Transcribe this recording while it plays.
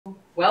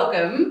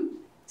welcome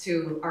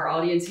to our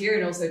audience here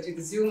and also to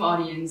the Zoom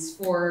audience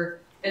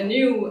for a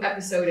new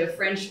episode of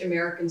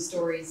French-American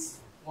Stories,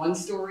 One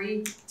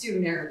Story, Two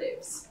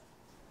Narratives.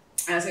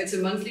 So it's a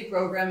monthly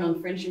program on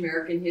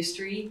French-American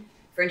history,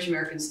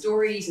 French-American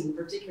stories, and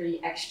particularly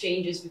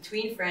exchanges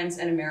between France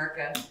and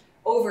America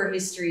over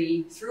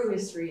history, through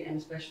history, and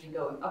especially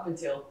going up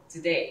until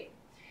today.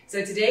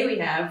 So today we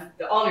have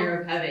the honor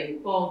of having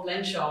Paul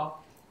Glenshaw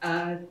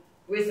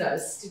with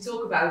us to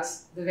talk about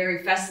the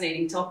very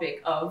fascinating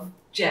topic of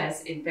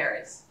jazz in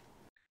Paris.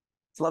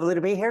 It's lovely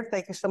to be here.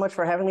 Thank you so much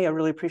for having me. I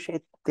really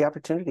appreciate the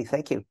opportunity.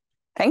 Thank you.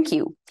 Thank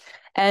you.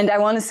 And I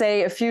want to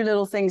say a few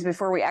little things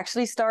before we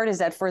actually start, is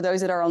that for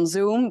those that are on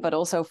Zoom, but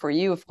also for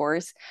you, of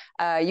course,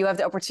 you have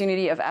the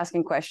opportunity of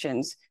asking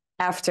questions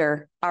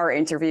after our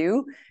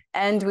interview.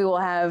 And we will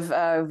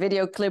have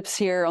video clips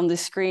here on the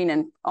screen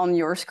and on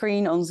your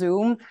screen on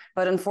Zoom.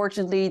 But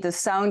unfortunately, the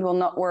sound will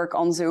not work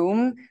on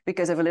Zoom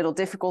because of a little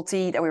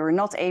difficulty that we were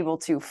not able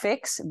to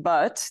fix.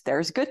 But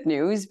there's good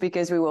news,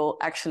 because we will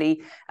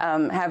actually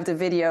have the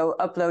video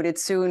uploaded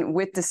soon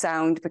with the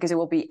sound, because it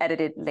will be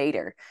edited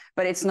later.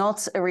 But it's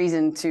not a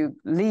reason to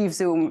leave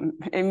Zoom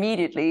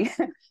immediately.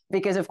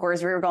 Because, of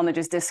course, we're going to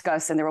just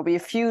discuss, and there will be a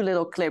few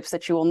little clips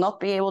that you will not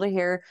be able to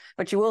hear,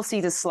 but you will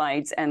see the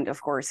slides and,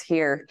 of course,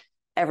 hear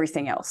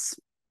everything else.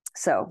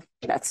 So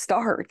let's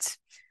start.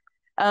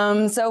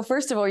 So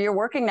first of all, you're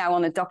working now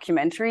on a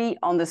documentary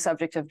on the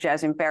subject of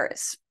jazz in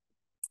Paris.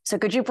 So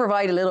could you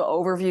provide a little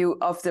overview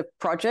of the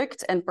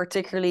project, and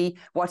particularly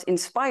what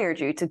inspired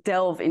you to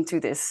delve into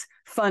this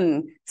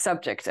fun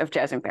subject of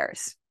jazz in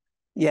Paris?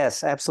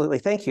 Yes, absolutely.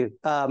 Thank you.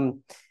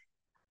 I'm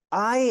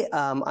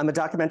a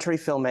documentary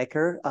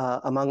filmmaker,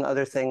 among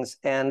other things.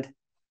 And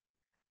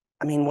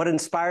I mean, what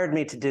inspired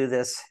me to do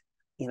this,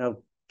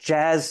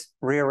 jazz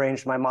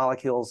rearranged my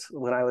molecules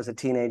when I was a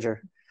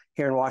teenager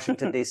here in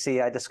Washington,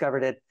 D.C. I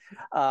discovered it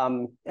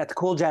at the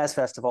Cool Jazz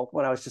Festival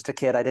when I was just a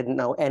kid. I didn't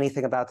know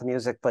anything about the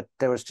music, but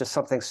there was just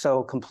something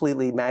so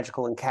completely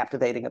magical and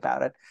captivating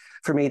about it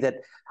for me that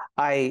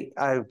I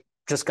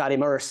just got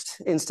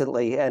immersed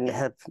instantly and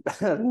have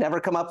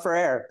never come up for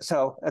air.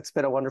 So it's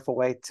been a wonderful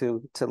way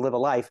to live a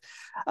life.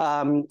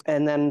 And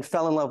then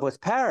fell in love with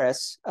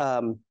Paris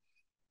when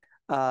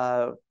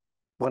I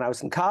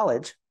was in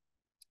college.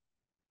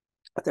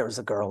 But there was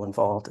a girl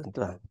involved,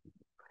 and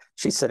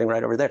she's sitting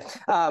right over there.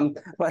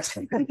 But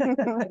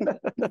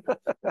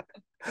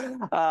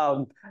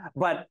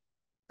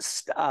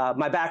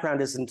my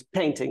background is in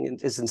painting,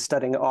 is in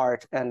studying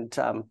art, and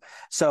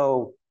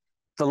so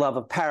the love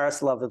of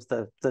Paris, love of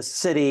the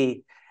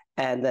city,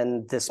 and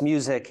then this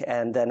music,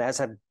 and then as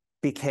I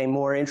became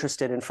more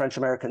interested in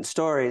French-American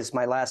stories,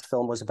 my last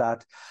film was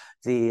about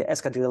the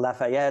Escadrille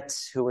Lafayette,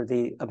 who were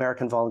the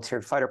American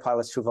volunteered fighter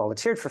pilots who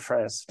volunteered for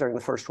France during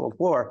the First World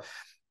War.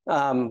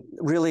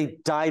 Really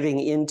diving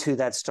into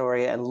that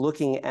story and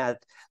looking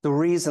at the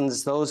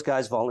reasons those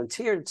guys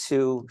volunteered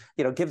to,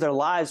 give their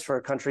lives for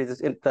a country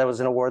that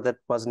was in a war that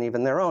wasn't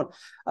even their own.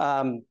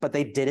 But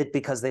they did it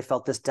because they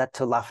felt this debt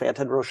to Lafayette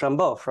and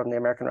Rochambeau from the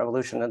American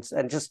Revolution.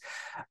 And just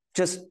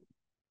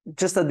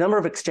the number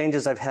of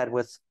exchanges I've had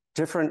with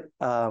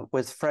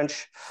with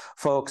French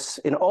folks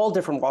in all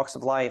different walks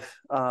of life,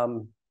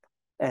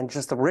 and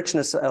just the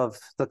richness of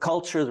the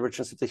culture, the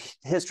richness of the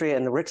history,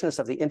 and the richness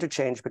of the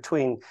interchange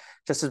between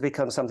just has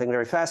become something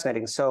very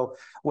fascinating. So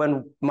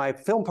when my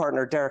film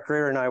partner, Derek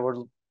Greer, and I were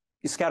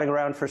scouting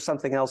around for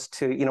something else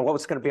to, what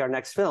was going to be our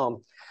next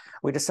film,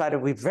 we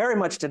decided we very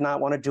much did not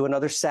want to do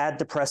another sad,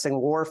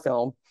 depressing war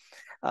film,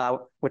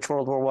 which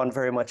World War I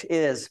very much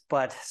is,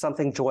 but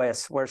something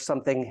joyous, where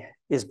something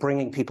is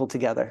bringing people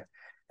together.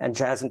 And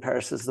Jazz in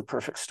Paris is the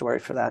perfect story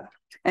for that.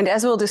 And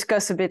as we'll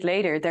discuss a bit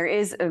later, there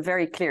is a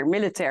very clear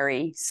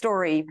military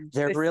story.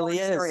 There really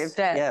is. Story of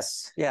jazz.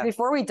 Yes. Yeah.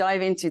 Before we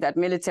dive into that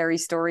military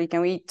story,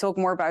 can we talk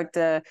more about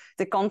the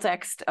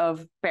context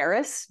of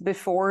Paris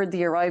before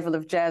the arrival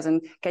of jazz?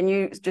 And can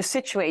you just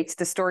situate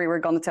the story we're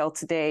going to tell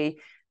today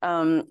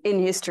in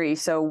history?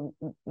 So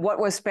what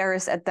was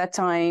Paris at that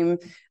time?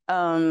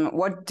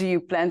 What do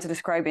you plan to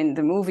describe in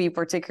the movie,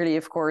 particularly,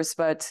 of course,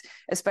 but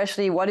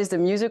especially what is the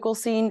musical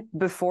scene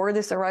before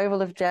this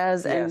arrival of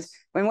jazz? Yes.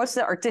 And what's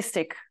the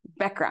artistic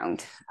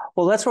background?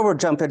 Well, that's where we'll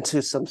jump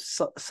into some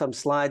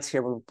slides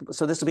here.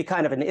 So this will be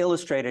kind of an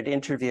illustrated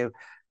interview.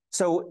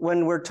 So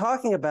when we're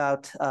talking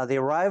about the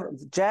arrival,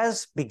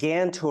 jazz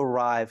began to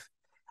arrive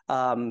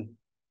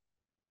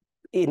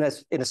in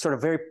a sort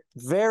of very,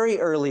 very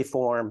early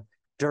form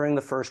during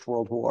the First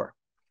World War.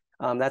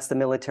 That's the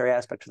military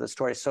aspect of the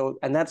story. So,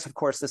 and that's, of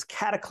course, this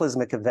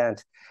cataclysmic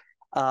event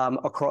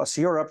across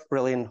Europe,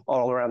 really and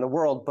all around the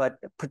world, but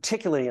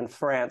particularly in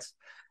France.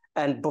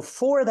 And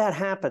before that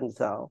happened,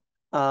 though,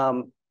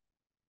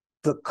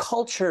 the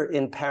culture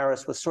in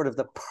Paris was sort of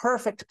the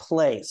perfect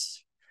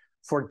place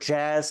for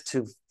jazz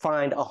to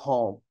find a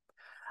home.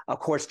 Of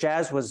course,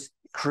 jazz was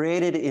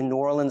created in New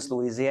Orleans,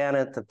 Louisiana,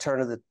 at the turn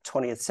of the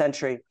 20th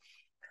century.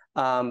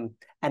 And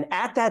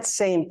at that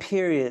same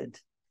period,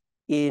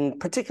 in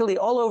particularly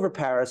all over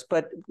Paris,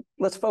 but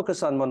let's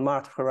focus on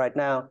Montmartre right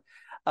now,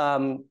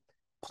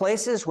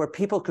 places where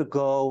people could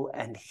go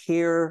and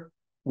hear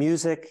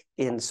music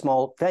in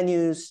small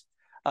venues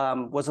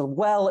was a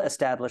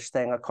well-established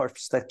thing. Of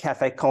course, the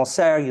Café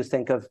Concert, you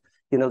think of,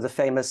 the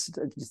famous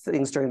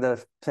things during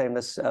the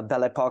famous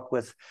Belle Époque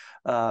with,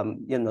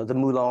 the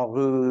Moulin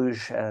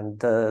Rouge and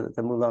the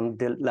Moulin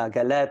de la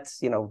Galette,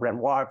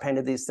 Renoir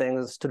painted these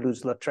things,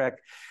 Toulouse-Lautrec,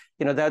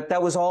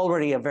 that was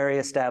already a very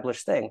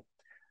established thing.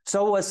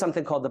 So was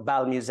something called the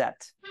bal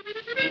musette.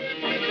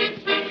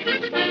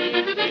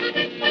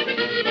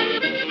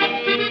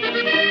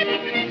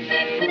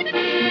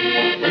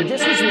 And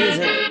this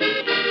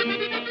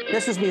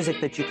was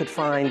music that you could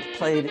find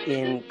played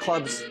in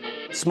clubs,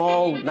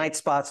 small night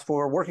spots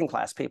for working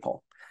class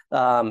people.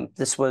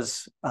 This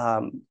was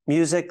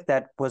music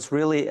that was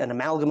really an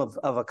amalgam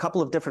of a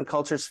couple of different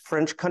cultures,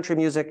 French country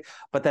music,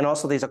 but then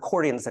also these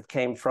accordions that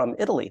came from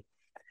Italy.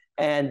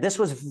 And this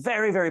was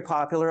very, very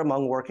popular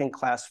among working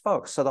class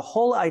folks. So the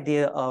whole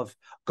idea of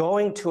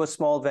going to a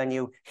small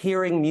venue,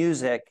 hearing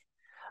music,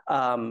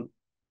 and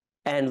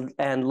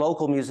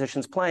local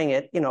musicians playing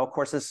it, of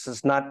course, this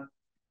is not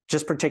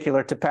just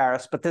particular to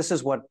Paris, but this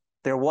is what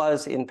there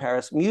was in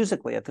Paris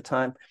musically at the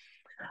time.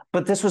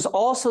 But this was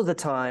also the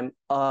time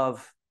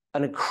of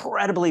an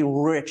incredibly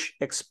rich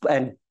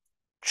and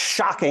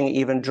shocking,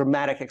 even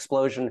dramatic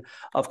explosion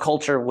of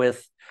culture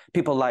with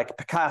people like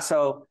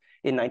Picasso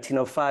in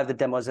 1905, the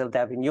Demoiselles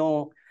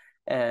d'Avignon,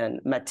 and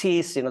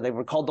Matisse, they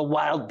were called the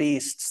wild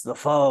beasts, the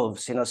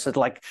fauves, so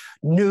like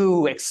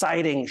new,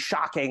 exciting,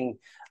 shocking.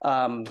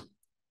 The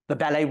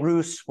Ballet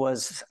Russe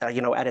was,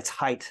 at its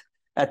height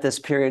at this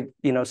period.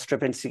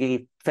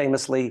 Stravinsky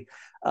famously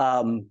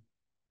premiered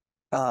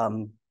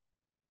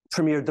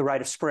The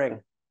Rite of Spring,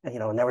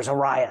 and there was a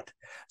riot.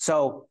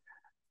 So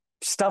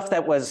stuff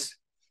that was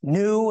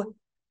new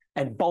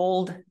and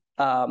bold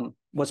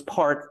was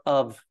part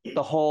of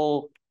the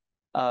whole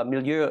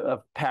milieu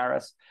of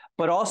Paris,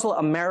 but also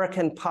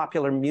American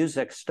popular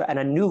music and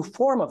a new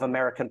form of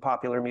American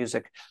popular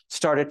music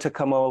started to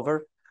come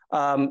over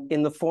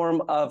in the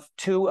form of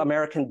two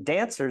American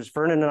dancers,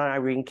 Vernon and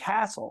Irene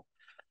Castle.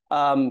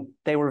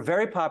 They were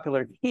very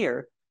popular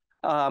here,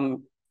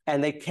 and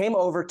they came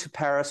over to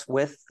Paris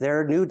with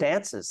their new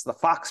dances, the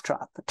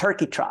foxtrot, the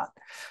turkey trot,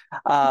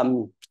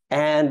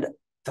 and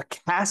the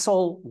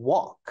Castle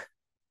Walk.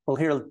 We'll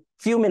hear a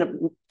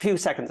few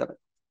seconds of it.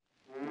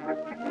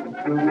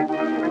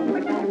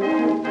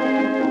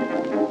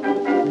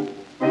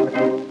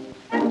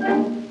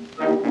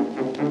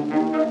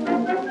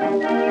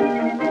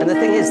 And the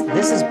thing is,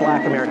 this is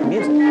Black American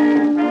music.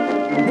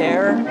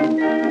 Their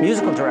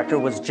musical director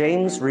was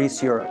James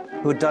Reese Europe,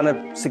 who had done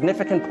a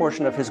significant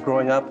portion of his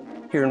growing up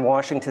here in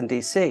Washington,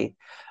 D.C.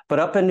 But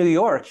up in New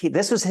York,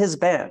 this was his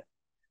band,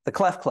 the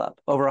Clef Club,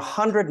 over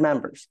 100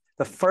 members,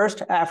 the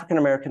first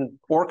African-American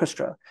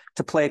orchestra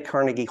to play at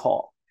Carnegie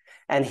Hall.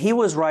 And he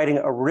was writing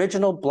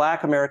original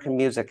Black American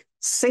music,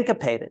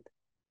 syncopated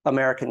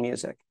American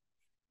music.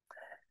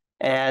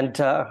 And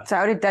so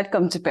how did that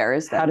come to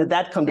Paris then? How did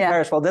that come to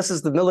Paris? Well, this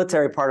is the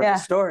military part of the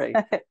story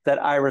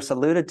that Iris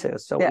alluded to.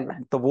 So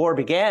when the war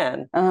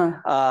began,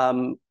 of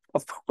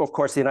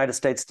course, the United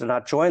States did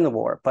not join the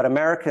war, but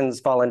Americans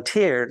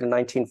volunteered in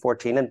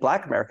 1914, and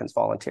Black Americans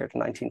volunteered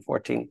in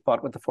 1914,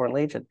 fought with the Foreign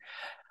Legion.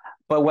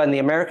 But when the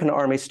American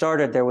Army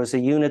started, there was a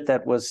unit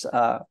that was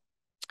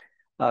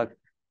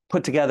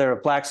put together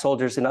of Black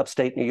soldiers in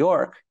upstate New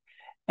York.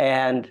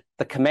 And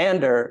the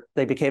commander,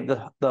 they became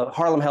the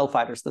Harlem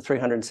Hellfighters, the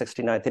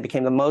 369th. They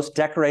became the most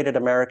decorated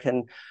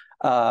American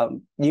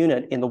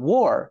unit in the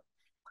war.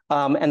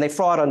 And they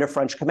fought under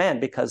French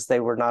command because they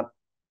were not,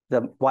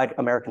 the white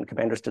American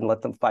commanders didn't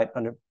let them fight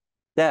under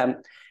them.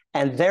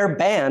 And their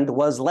band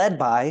was led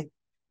by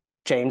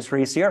James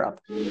Reese Europe.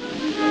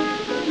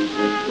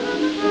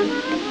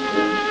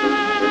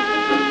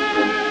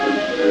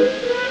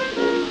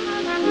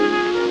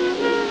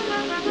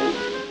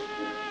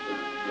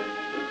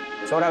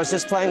 So what I was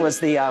just playing was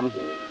the...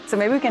 So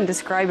maybe we can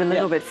describe a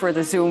little bit for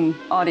the Zoom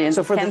audience.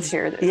 So for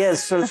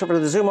for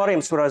the Zoom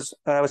audience, what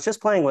I was just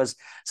playing was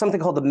something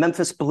called the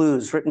Memphis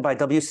Blues, written by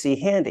W.C.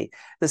 Handy.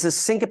 This is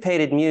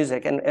syncopated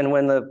music. And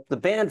when the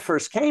band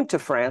first came to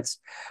France,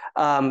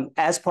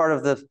 as part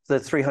of the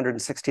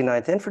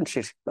 369th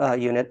Infantry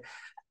Unit,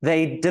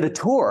 they did a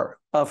tour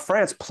of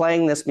France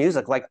playing this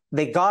music. Like,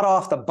 they got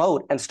off the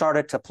boat and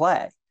started to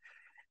play.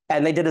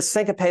 And they did a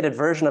syncopated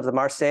version of the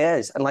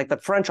Marseillaise, and like the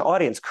French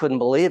audience couldn't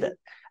believe it.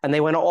 And they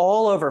went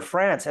all over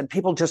France, and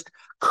people just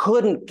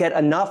couldn't get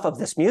enough of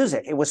this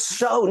music. It was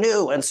so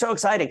new and so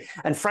exciting.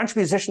 And French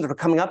musicians were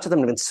coming up to them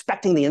and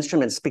inspecting the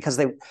instruments because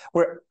they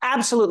were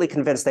absolutely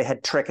convinced they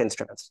had trick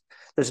instruments.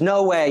 There's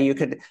no way you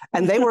could,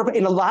 and they were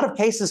in a lot of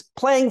cases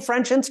playing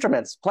French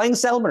instruments, playing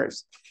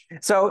Selmers.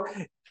 So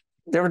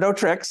there were no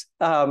tricks.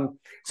 So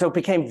it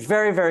became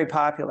very, very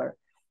popular.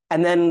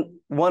 And then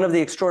one of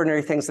the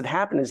extraordinary things that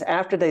happened is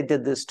after they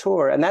did this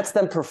tour, and that's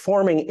them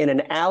performing in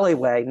an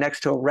alleyway next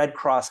to a Red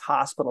Cross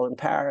hospital in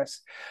Paris.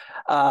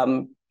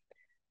 After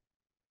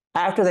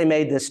they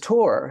made this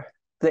tour,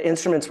 the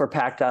instruments were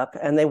packed up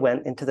and they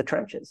went into the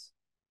trenches.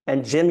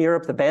 And Jim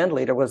Europe, the band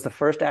leader, was the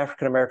first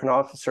African-American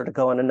officer to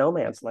go into no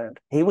man's land.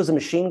 He was a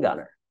machine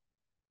gunner,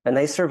 and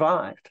they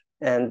survived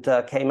and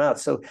came out.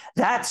 So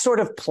that sort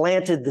of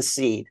planted the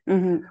seed.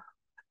 And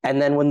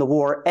then when the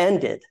war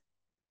ended,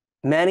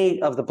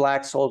 many of the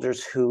Black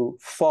soldiers who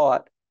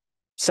fought,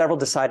 several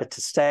decided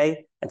to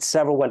stay, and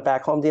several went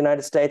back home to the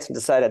United States and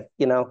decided,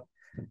 you know,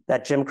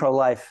 that Jim Crow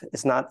life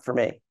is not for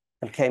me,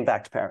 and came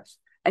back to Paris.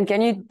 And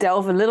can you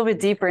delve a little bit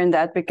deeper in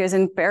that? Because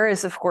in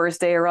Paris, of course,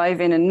 they arrive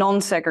in a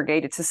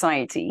non-segregated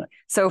society. Right.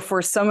 So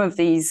for some of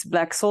these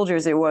Black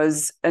soldiers, it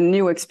was a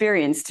new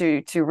experience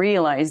to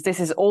realize this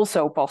is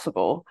also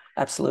possible.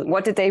 Absolutely.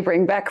 What did they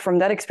bring back from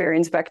that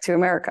experience back to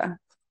America?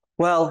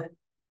 Well,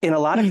 in a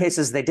lot of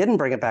cases, they didn't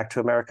bring it back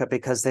to America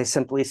because they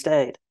simply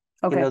stayed.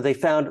 Okay. You know, they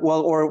found, well,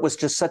 or it was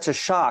just such a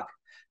shock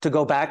to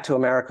go back to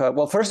America.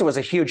 Well, first, it was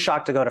a huge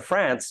shock to go to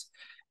France.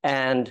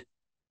 And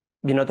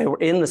you know, they were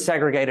in the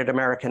segregated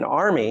American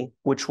army,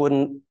 which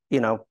didn't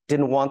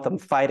want them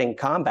fighting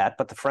combat,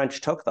 but the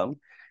French took them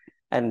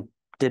and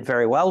did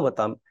very well with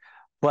them.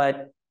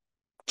 And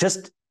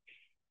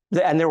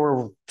there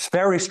were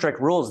very strict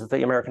rules that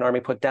the American army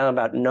put down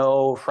about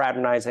no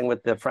fraternizing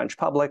with the French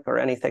public or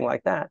anything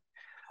like that.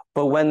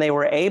 But when they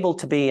were able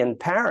to be in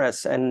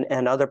Paris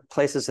and other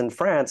places in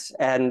France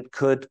and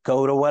could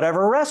go to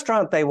whatever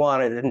restaurant they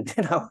wanted and,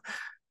 you know,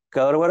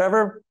 go to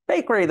whatever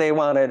bakery they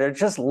wanted, or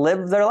just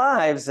live their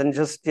lives and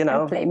just, you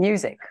know, and play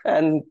music.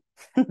 And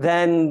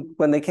then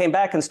when they came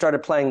back and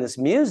started playing this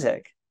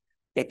music,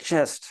 it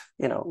just,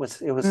 you know,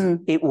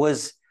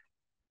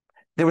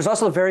 there was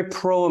also a very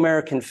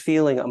pro-American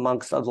feeling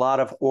amongst a lot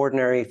of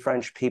ordinary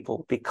French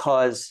people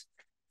because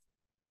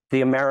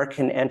the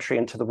American entry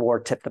into the war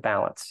tipped the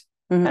balance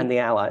and the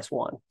Allies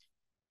won.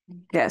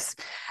 Yes.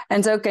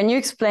 And so can you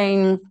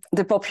explain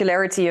the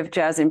popularity of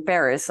jazz in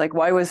Paris? Like,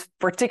 why was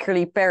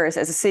particularly Paris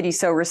as a city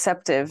so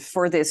receptive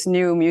for this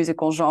new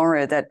musical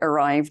genre that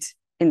arrived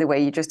in the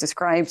way you just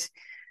described?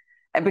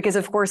 And because,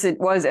 of course,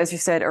 it was, as you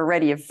said,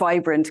 already a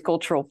vibrant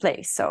cultural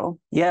place. So,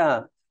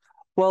 yeah.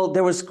 Well,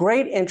 there was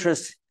great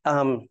interest.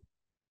 You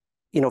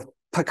know,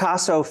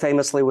 Picasso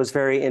famously was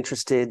very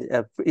interested.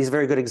 He's a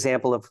very good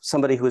example of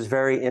somebody who was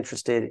very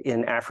interested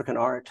in African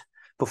art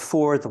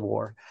before the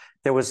war.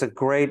 There was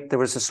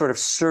a sort of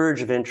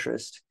surge of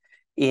interest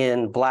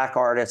in Black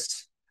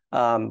artists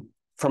from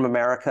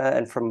America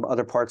and from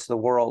other parts of the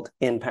world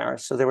in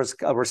Paris. So there was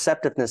a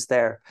receptiveness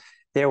there.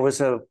 There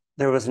was a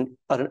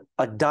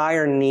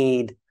dire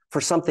need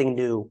for something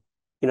new.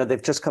 You know,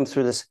 they've just come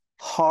through this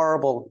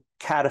horrible,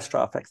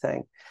 catastrophic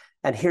thing.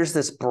 And here's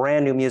this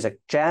brand new music.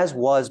 Jazz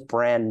was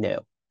brand new.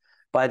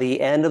 By the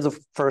end of the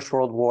First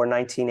World War,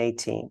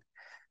 1918,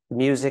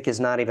 music is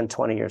not even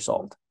 20 years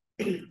old.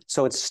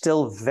 So it's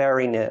still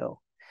very new.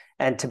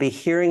 And to be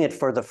hearing it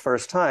for the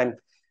first time,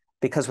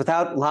 because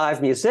without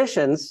live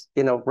musicians,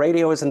 you know,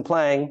 radio isn't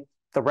playing,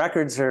 the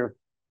records are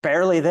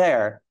barely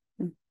there.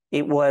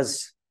 It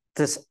was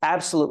this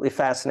absolutely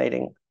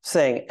fascinating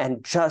thing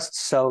and just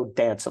so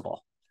danceable.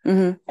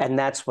 And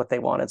that's what they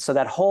wanted. So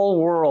that whole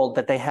world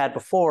that they had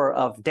before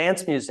of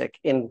dance music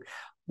in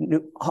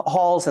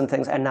halls and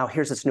things, and now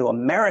here's this new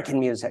American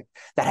music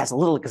that has a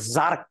little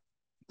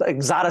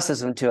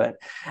exoticism to it,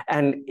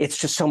 and it's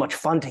just so much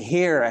fun to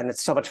hear, and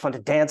it's so much fun to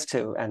dance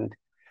to, and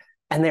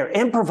they're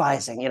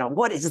improvising. You know,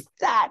 what is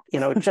that? You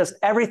know, just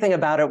everything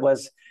about it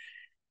was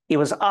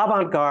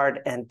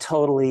avant-garde and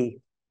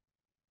totally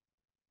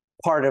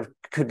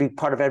could be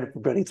part of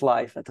everybody's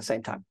life at the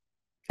same time.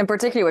 And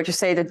particularly what you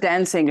say, the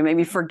dancing, and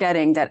maybe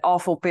forgetting that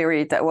awful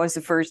period that was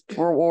the First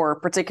World War,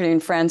 particularly in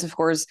France. Of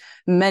course,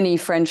 many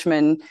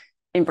Frenchmen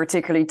in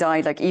particular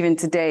died. Like even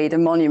today, the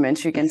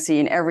monuments you can see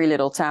in every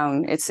little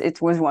town, it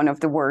was one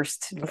of the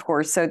worst, of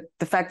course. So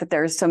the fact that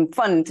there's some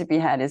fun to be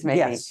had is maybe,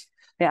 yes.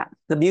 Yeah.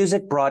 The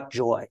music brought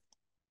joy.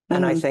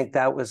 And I think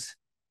that was,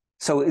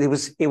 so it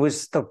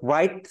was the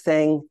right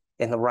thing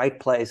in the right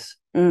place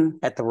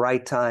at the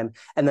right time.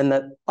 And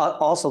then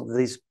also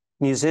these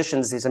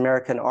musicians, these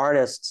American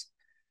artists,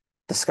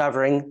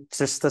 discovering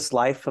just this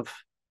life of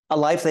a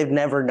life they've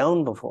never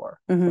known before,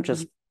 which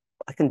is,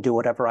 I can do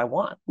whatever I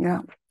want. Yeah.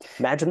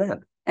 Imagine that.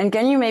 And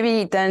can you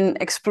maybe then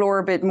explore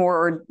a bit more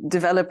or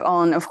develop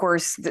on, of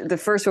course, the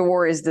First World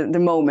War is the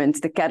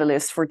moment, the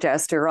catalyst for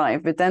jazz to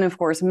arrive. But then, of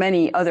course,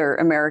 many other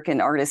American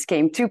artists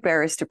came to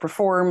Paris to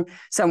perform.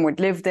 Some would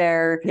live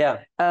there. Yeah.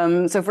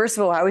 So first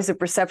of all, how is the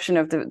perception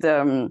of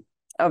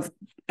of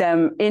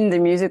them in the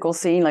musical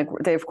scene? Like,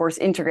 they, of course,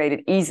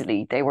 integrated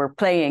easily. They were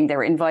playing, they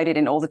were invited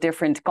in all the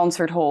different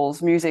concert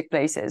halls, music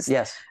places.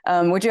 Yes.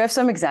 Would you have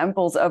some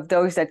examples of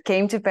those that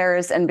came to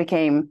Paris and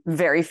became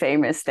very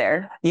famous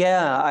there?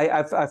 Yeah,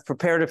 I've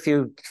prepared a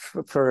few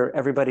for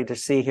everybody to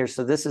see here.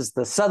 So this is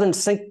the Southern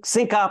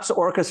Syncops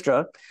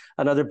Orchestra,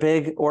 another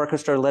big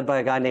orchestra led by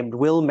a guy named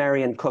Will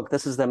Marion Cook.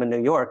 This is them in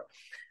New York.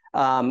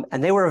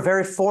 And they were a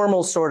very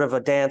formal sort of a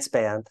dance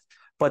band,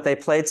 but they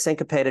played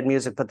syncopated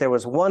music. But there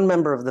was one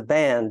member of the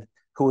band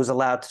who was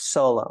allowed to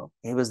solo.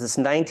 He was this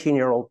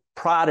 19-year-old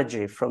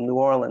prodigy from New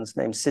Orleans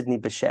named Sidney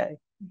Bechet.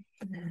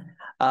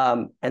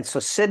 And so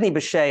Sidney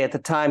Bechet, at the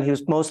time, he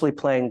was mostly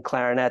playing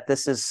clarinet.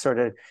 This is sort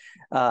of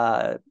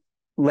early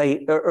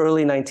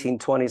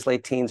 1920s,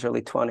 late teens,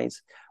 early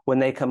 20s, when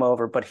they come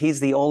over. But he's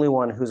the only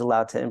one who's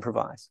allowed to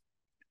improvise.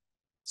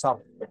 So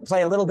I'll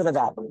play a little bit of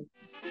that.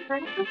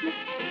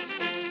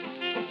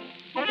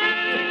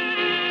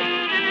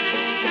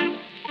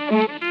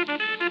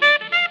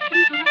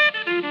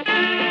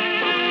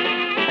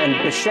 And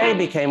Bechet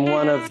became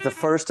one of the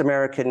first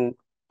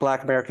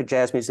Black American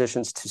jazz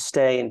musicians to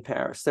stay in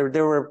Paris.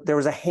 There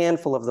was a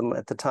handful of them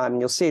at the time,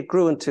 and you'll see it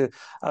grew into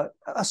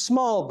a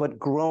small but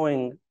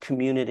growing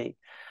community.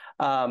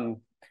 I'll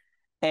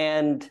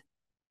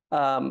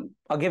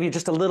give you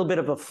just a little bit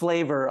of a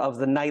flavor of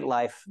the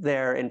nightlife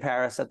there in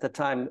Paris at the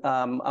time.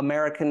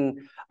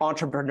 American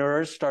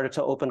entrepreneurs started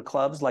to open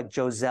clubs like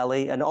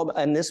Joselli,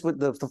 and this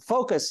the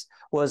focus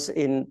was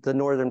in the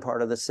northern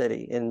part of the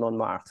city, in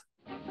Montmartre.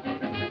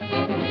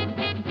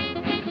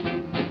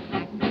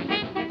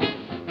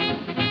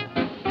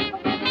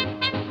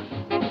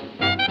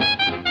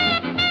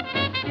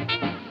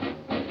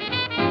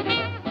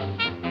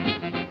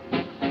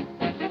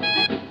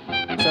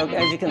 So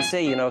as you can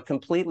see, a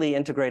completely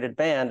integrated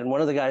band. And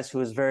one of the guys who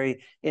was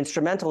very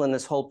instrumental in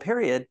this whole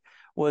period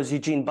was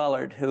Eugene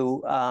Bullard,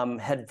 who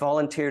had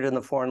volunteered in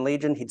the Foreign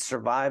Legion. He'd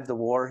survived the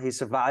war. He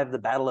survived the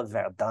Battle of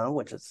Verdun,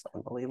 which is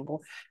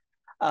unbelievable.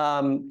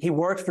 He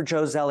worked for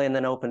Joselli and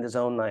then opened his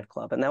own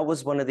nightclub. And that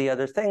was one of the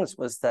other things,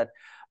 was that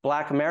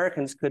Black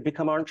Americans could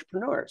become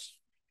entrepreneurs.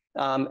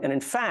 And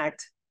in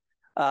fact,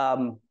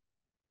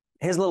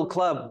 his little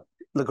club,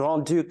 Le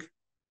Grand Duc,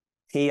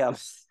 he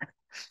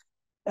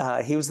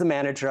was the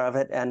manager of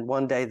it, and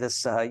one day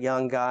this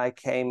young guy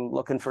came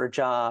looking for a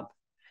job.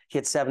 He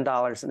had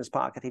 $7 in his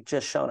pocket. He'd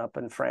just shown up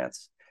in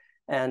France,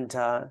 and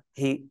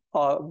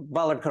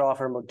Bullard could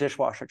offer him a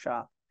dishwasher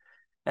job,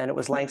 and it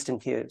was Langston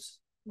Hughes,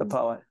 the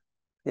poet.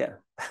 Yeah.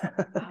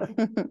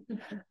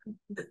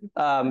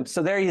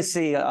 So there you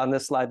see on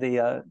this slide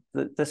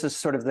this is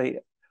sort of the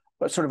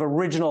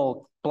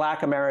original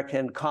Black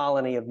American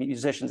colony of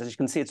musicians. As you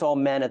can see, it's all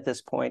men at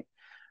this point,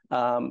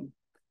 but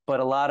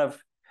a lot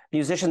of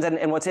musicians.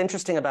 And what's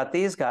interesting about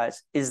these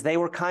guys is they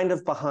were kind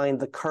of behind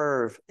the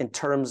curve in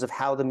terms of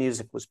how the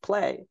music was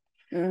played,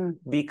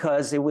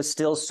 because it was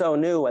still so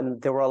new.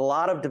 And there were a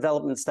lot of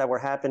developments that were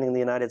happening in the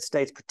United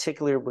States,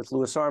 particularly with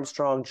Louis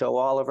Armstrong, Joe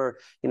Oliver,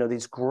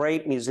 these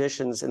great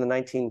musicians in the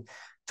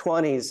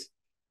 1920s.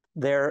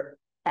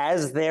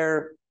 As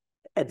their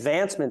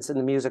advancements in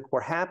the music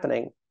were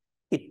happening,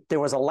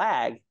 there was a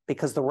lag,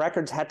 because the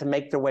records had to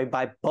make their way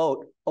by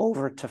boat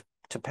over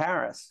to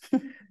Paris.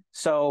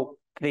 So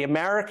the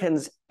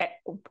Americans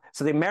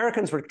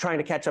were trying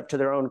to catch up to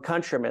their own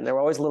countrymen. They were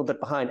always a little bit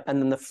behind.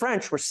 And then the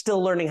French were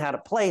still learning how to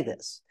play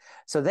this.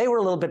 So they were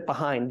a little bit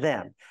behind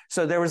them.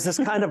 So there was this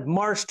kind of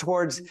march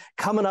towards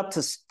coming up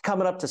to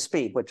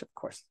speed, which of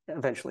course,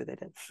 eventually they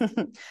did.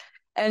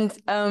 And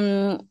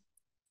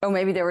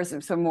maybe there was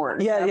some more.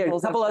 Yeah, a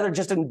couple other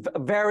just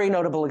very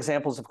notable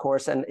examples, of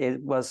course. And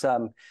it was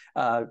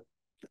another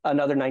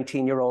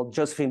 19-year-old,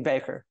 Josephine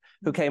Baker,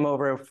 who came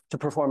over to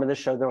perform in this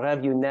show, the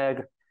Revue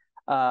Negre.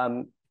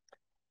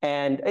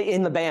 And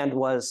in the band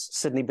was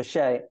Sidney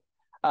Bechet.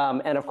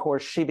 And of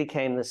course, she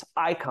became this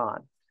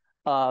icon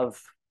of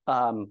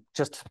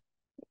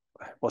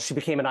she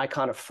became an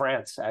icon of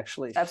France,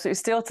 actually. Absolutely.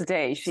 Still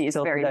today, she is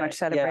very much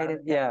celebrated.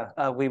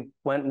 Yeah. We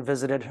went and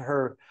visited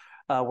her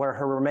where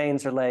her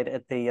remains are laid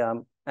at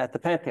the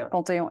Pantheon.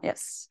 Pantheon,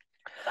 yes.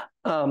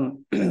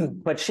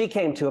 But she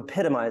came to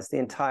epitomize the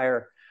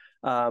entire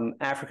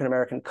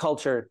African-American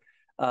culture,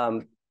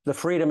 the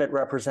freedom it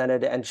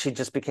represented, and she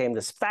just became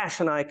this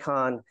fashion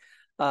icon.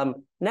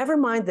 Never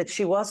mind that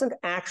she wasn't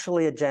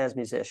actually a jazz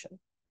musician.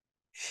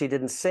 She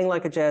didn't sing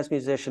like a jazz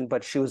musician,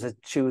 but she was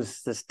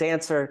this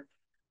dancer,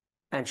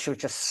 and she was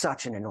just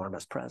such an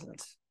enormous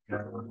presence.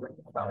 Let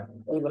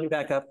me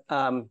back up.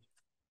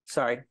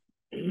 Sorry,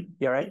 you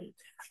all right?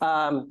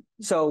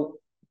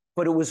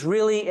 But it was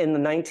really in the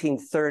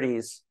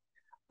 1930s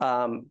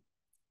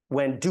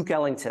when Duke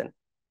Ellington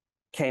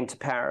came to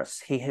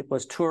Paris. He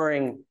was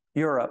touring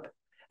Europe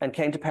and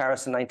came to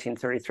Paris in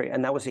 1933.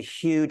 And that was a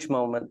huge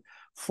moment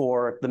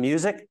for the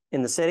music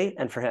in the city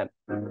and for him.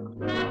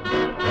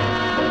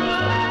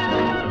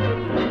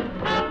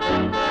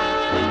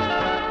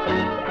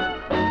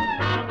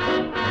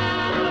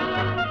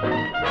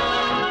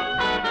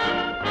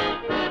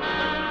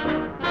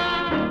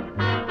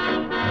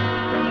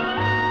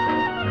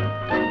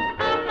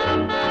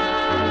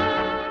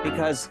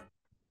 Because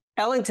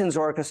Ellington's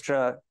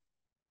orchestra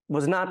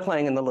was not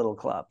playing in the little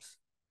clubs.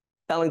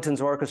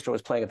 Ellington's orchestra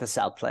was playing at the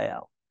South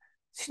Playel.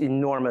 It's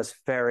enormous,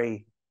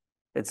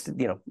 it's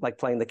like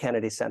playing the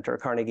Kennedy Center or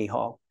Carnegie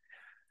Hall.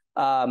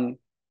 And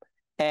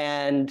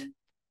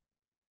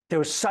there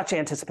was such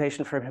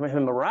anticipation for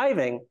him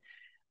arriving,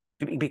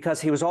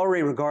 because he was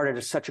already regarded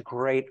as such a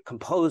great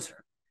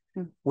composer,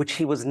 which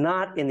he was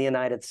not in the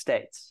United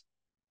States.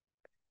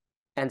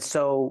 And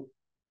so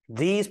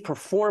these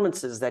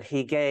performances that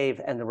he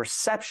gave and the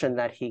reception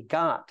that he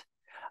got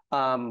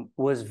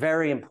was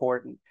very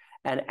important.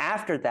 And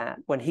after that,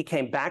 when he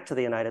came back to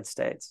the United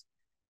States,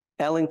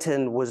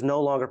 Ellington was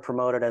no longer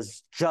promoted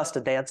as just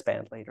a dance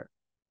band leader,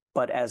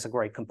 but as a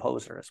great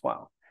composer as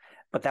well.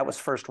 But that was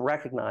first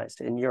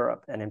recognized in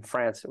Europe, and in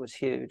France, it was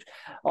huge.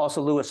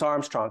 Also, Louis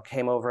Armstrong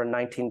came over in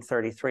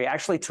 1933,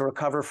 actually to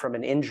recover from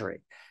an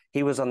injury.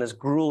 He was on this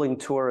grueling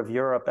tour of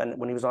Europe, and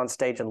when he was on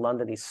stage in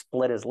London, he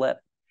split his lip.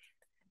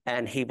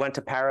 And he went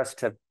to Paris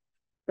to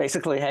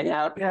basically hang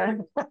out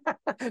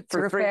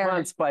for 3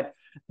 months. But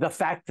the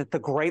fact that the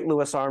great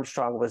Louis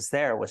Armstrong was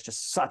there was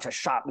just such a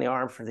shot in the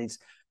arm for these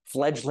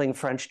fledgling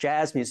French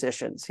jazz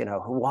musicians, you know,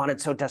 who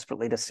wanted so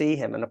desperately to see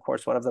him. And of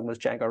course, one of them was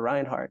Django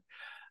Reinhardt.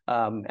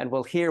 And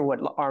we'll hear what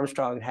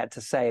Armstrong had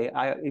to say.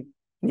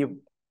 You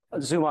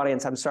Zoom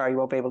audience, I'm sorry you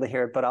won't be able to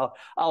hear it, but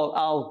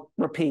I'll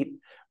repeat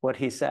what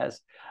he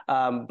says.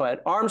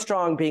 But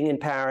Armstrong being in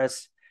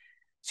Paris,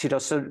 you know,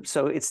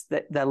 so it's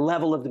the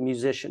level of the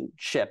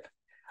musicianship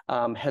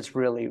has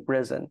really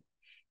risen.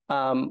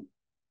 What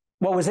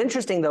was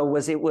interesting though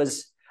was it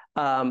was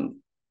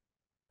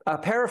a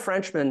pair of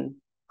Frenchmen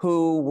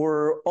who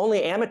were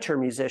only amateur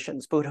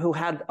musicians, but who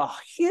had a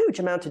huge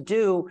amount to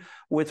do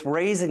with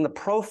raising the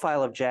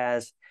profile of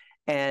jazz,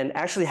 and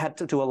actually had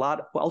to do a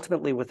lot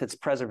ultimately with its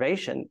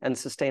preservation and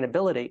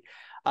sustainability.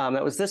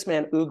 It was this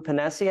man, Hugues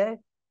Panassier,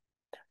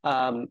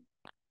 and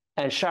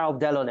Charles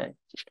Delaunay.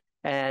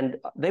 And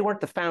they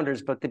weren't the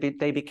founders, but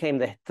they became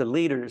the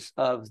leaders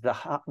of the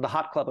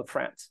Hot Club of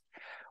France.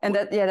 And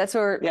that's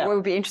what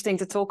would be interesting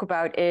to talk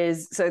about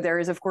is, so there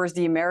is, of course,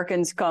 the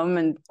Americans come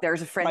and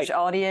there's a French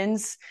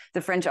audience.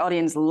 The French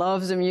audience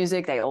loves the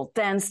music. They all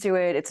dance to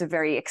it. It's a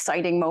very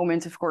exciting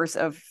moment, of course,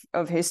 of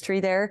history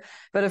there.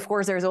 But of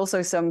course, there's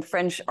also some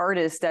French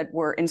artists that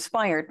were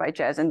inspired by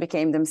jazz and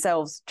became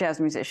themselves jazz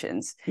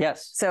musicians.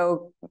 Yes.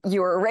 So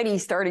you're already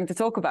starting to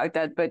talk about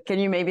that, but can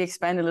you maybe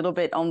expand a little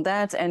bit on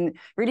that and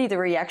really the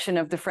reaction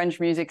of the French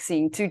music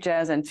scene to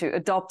jazz and to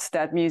adopt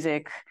that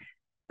music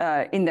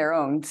in their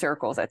own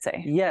circles, I'd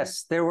say?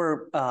 Yes, there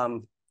were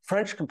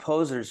French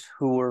composers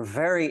who were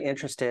very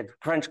interested,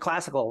 French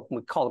classical,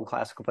 we call them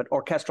classical, but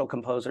orchestral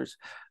composers,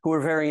 who were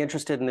very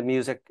interested in the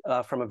music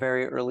from a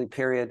very early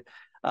period.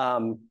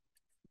 And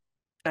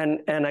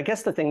I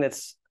guess the thing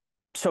that's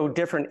so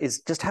different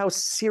is just how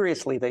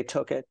seriously they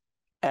took it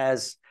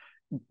as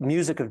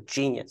music of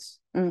genius.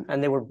 Mm.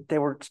 And they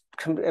were,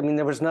 I mean,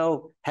 there was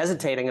no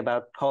hesitating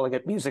about calling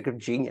it music of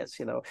genius,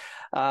 you know.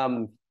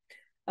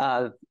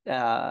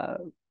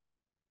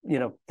 You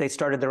know, they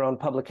started their own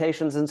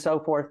publications and so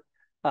forth.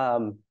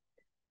 Now,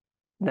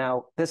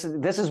 this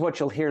is what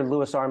you'll hear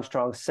Louis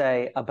Armstrong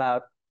say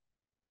about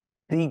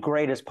the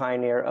greatest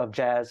pioneer of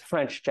jazz,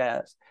 French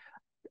jazz,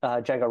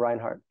 Django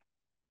Reinhardt.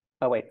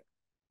 Oh, wait.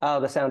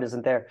 Oh, the sound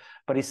isn't there.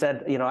 But he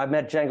said, you know, I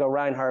met Django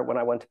Reinhardt when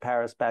I went to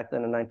Paris back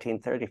then in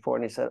 1934.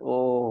 And he said,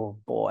 oh,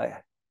 boy,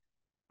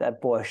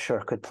 that boy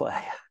sure could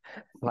play.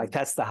 Like,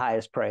 that's the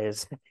highest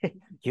praise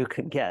you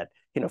could get.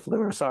 You know, if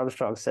Louis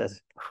Armstrong says,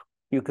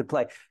 you could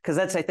play, because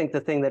that's, I think, the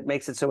thing that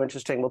makes it so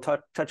interesting. We'll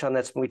touch on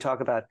this when we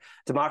talk about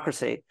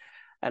democracy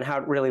and how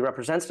it really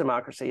represents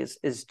democracy.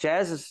 Is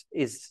jazz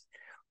is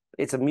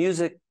it's a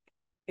music,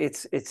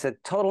 it's a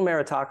total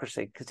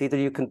meritocracy, because either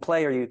you can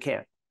play or you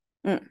can't.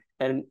 Mm.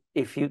 And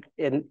if you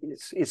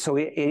so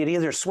it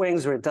either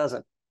swings or it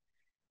doesn't,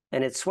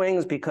 and it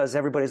swings because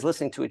everybody's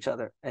listening to each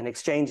other and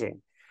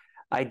exchanging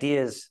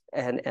ideas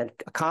and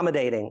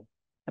accommodating,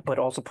 but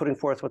also putting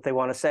forth what they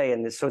want to say.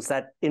 And so it's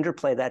that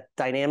interplay, that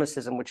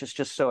dynamicism, which is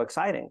just so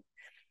exciting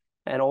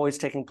and always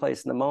taking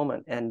place in the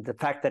moment. And the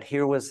fact that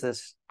here was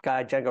this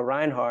guy, Django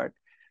Reinhardt,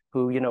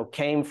 who, you know,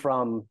 came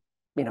from,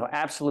 you know,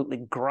 absolutely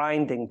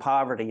grinding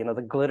poverty, you know,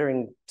 the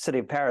glittering city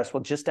of Paris.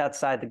 Well, just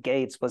outside the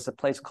gates was a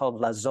place called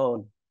La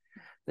Zone,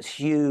 this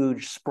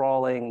huge,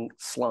 sprawling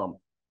slum.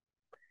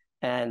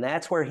 And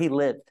that's where he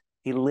lived.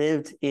 He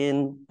lived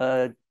in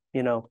a,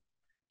 you know,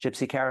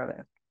 gypsy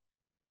caravan,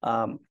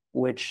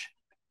 which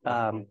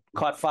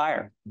caught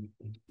fire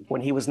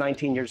when he was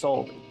 19 years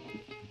old.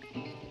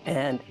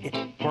 And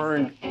it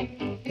burned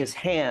his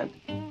hand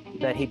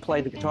that he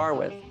played the guitar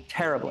with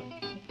terribly.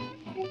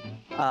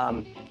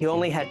 He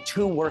only had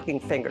 2 working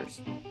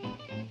fingers.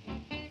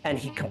 And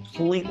he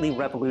completely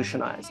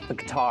revolutionized the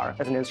guitar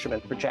as an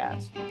instrument for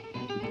jazz.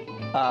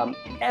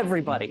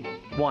 Everybody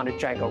wanted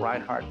Django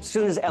Reinhardt. As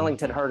soon as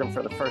Ellington heard him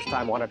for the first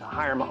time, wanted to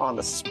hire him on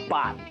the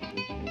spot.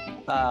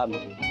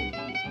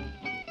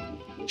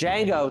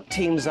 Django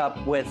teams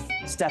up with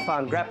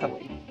Stéphane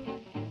Grappelli,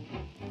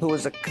 who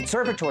was a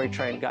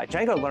conservatory-trained guy.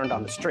 Django learned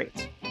on the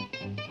streets.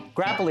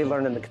 Grappelli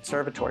learned in the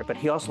conservatory, but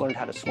he also learned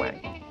how to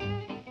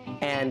swing.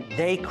 And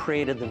they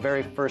created the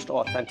very first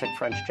authentic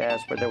French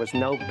jazz where there was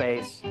no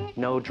bass,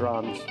 no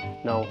drums,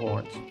 no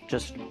horns.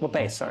 Just, well,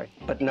 bass, sorry,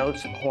 but no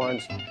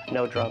horns,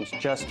 no drums,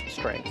 just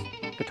strings,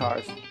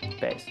 guitars,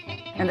 bass.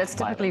 And that's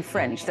typically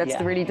French. That's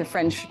really the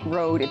French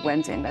road it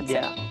went in. That's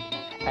it.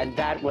 And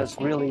that was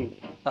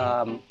really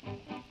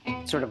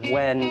sort of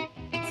when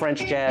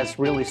French jazz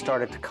really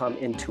started to come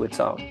into its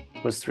own,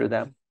 was through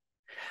them.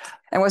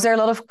 And was there a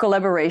lot of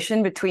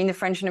collaboration between the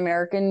French and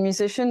American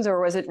musicians, or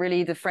was it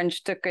really the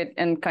French took it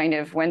and kind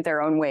of went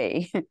their own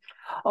way?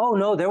 Oh,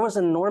 no, there was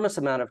an enormous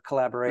amount of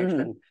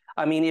collaboration.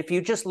 I mean, if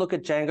you just look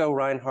at Django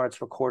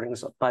Reinhardt's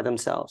recordings by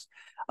themselves,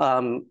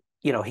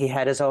 you know, he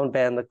had his own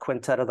band, the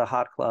Quintet of the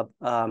Hot Club,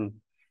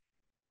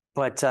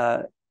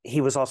 but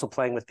he was also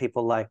playing with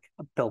people like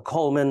Bill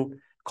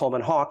Coleman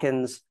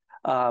Hawkins,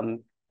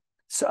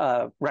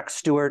 Rex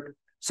Stewart,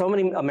 so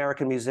many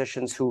American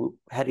musicians who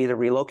had either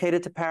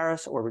relocated to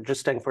Paris or were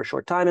just staying for a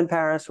short time in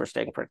Paris or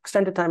staying for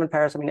extended time in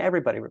Paris. I mean,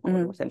 everybody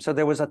recorded with him. So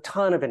there was a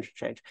ton of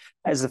interchange.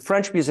 As the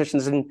French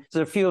musicians, and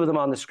there's a few of them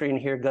on the screen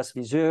here, Gus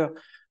Viseur,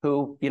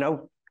 who, you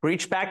know,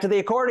 reached back to the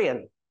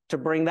accordion to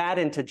bring that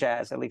into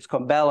jazz, at least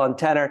Combel on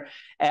tenor.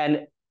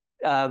 And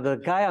the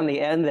guy on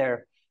the end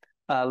there,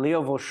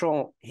 Leo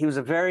Vauchon, he was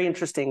a very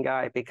interesting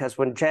guy because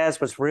when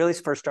jazz was really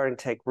first starting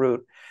to take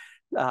root,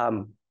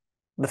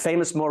 the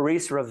famous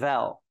Maurice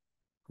Ravel,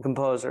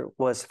 composer,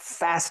 was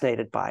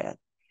fascinated by it.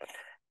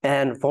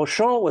 And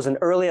Vauchon was an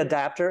early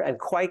adapter and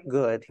quite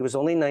good. He was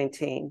only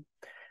 19.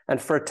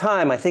 And for a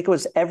time, I think it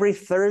was every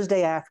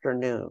Thursday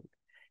afternoon,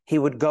 he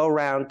would go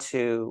around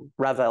to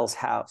Ravel's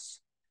house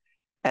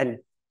and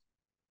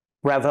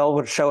Ravel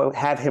would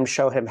have him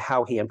show him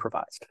how he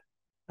improvised.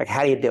 Like,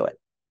 how do you do it?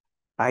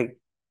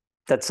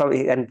 That's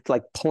something, and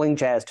like pulling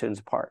jazz tunes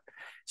apart.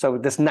 So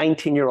this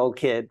 19-year-old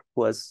kid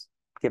was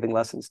giving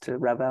lessons to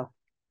Ravel.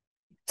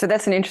 So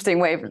that's an interesting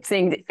way of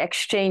seeing the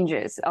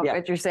exchanges of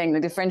what you're saying,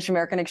 like the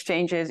French-American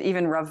exchanges.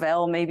 Even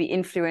Ravel may be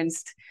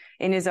influenced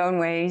in his own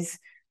ways.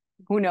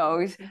 Who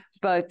knows?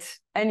 But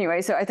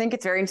anyway, so I think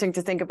it's very interesting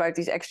to think about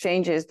these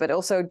exchanges, but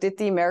also did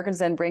the Americans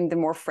then bring the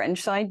more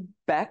French side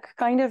back,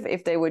 kind of?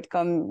 If they would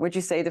come, would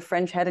you say the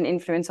French had an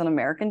influence on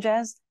American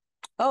jazz?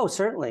 Oh,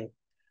 certainly.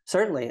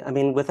 Certainly. I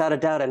mean, without a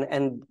doubt.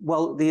 And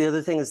well, the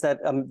other thing is that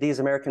these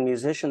American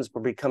musicians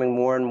were becoming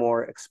more and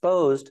more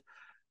exposed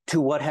to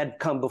what had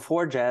come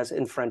before jazz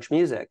in French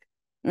music.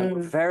 And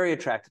were very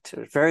attracted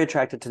to it, very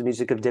attracted to the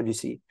music of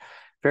Debussy,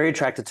 very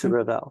attracted to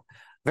Ravel,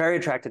 very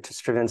attracted to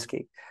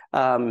Stravinsky.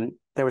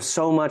 There was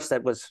so much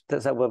that was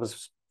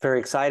very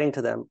exciting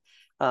to them.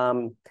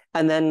 And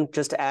then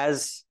just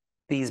as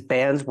these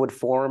bands would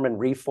form and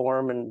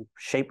reform and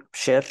shift,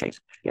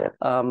 it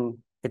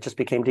just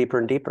became deeper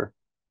and deeper.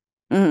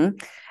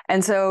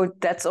 And so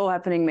that's all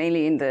happening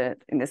mainly in the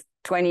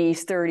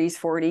 20s, 30s,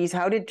 40s.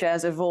 How did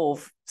jazz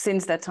evolve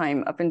since that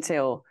time up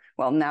until,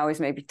 well, now is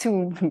maybe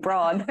too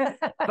broad,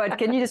 but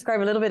can you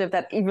describe a little bit of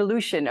that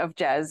evolution of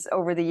jazz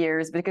over the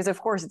years? Because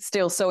of course it's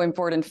still so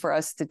important for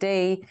us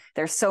today.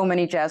 There's so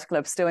many jazz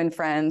clubs still in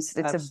France.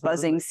 It's Absolutely. A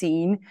buzzing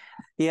scene.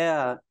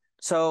 Yeah.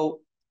 So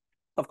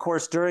of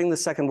course, during the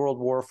Second World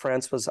War,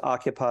 France was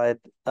occupied,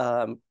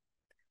 and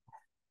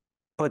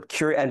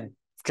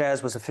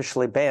jazz was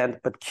officially banned,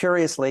 but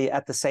curiously,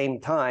 at the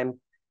same time,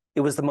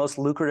 it was the most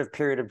lucrative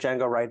period of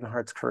Django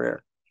Reinhardt's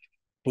career.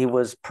 He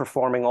was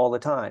performing all the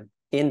time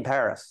in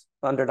Paris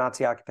under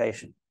Nazi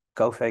occupation.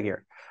 Go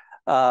figure.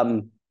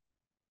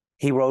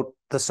 He wrote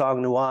the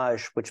song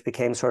Nuage, which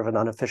became sort of an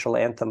unofficial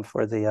anthem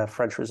for the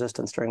French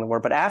resistance during the war.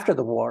 But after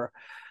the war,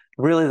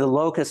 really the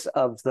locus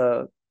of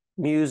the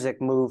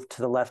music moved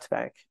to the left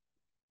bank.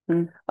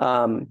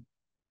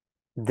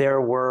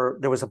 There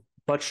was a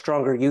much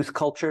stronger youth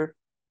culture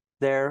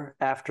there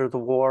after the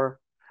war.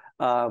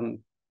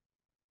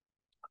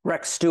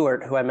 Rex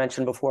Stewart, who I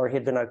mentioned before, he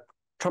had been a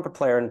trumpet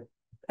player in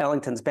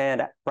Ellington's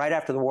band. Right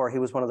after the war, he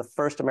was one of the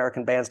first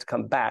American bands to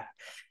come back.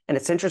 And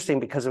it's interesting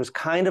because it was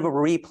kind of a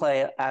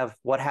replay of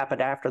what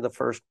happened after the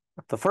First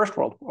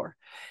World War,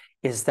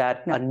 is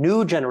that a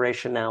new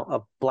generation now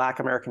of Black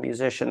American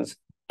musicians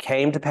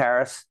came to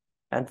Paris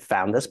and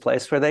found this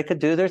place where they could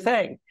do their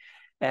thing.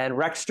 And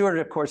Rex Stewart,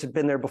 of course, had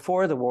been there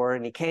before the war,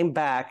 and he came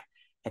back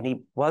and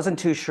he wasn't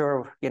too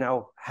sure,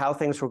 how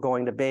things were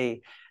going to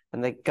be.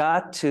 And they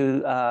got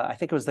to, I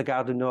think it was the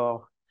Gare du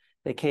Nord.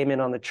 They came in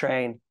on the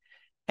train,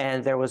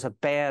 and there was a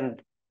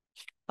band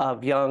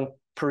of young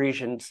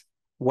Parisians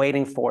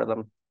waiting for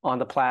them on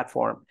the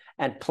platform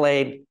and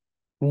played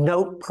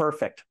note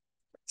perfect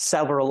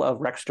several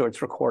of Rex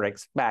Stewart's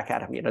recordings back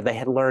at him. They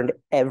had learned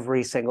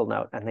every single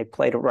note, and they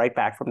played it right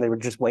back from him. They were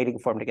just waiting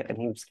for him to get it.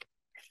 And he was,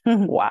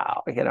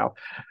 wow,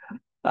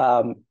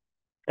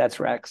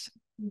 that's Rex.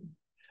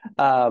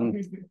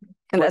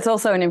 And that's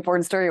also an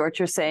important story, what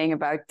you're saying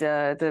about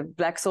the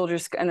Black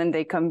soldiers, and then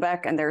they come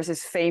back, and there's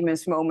this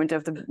famous moment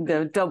of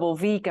the Double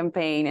V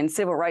campaign and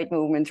civil rights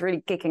movement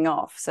really kicking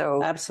off.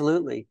 So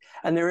absolutely.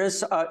 And there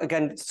is,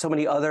 again, so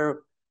many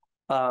other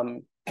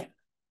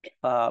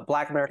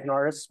Black American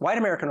artists, white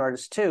American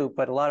artists too,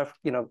 but a lot of,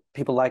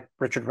 people like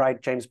Richard Wright,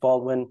 James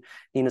Baldwin,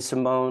 Nina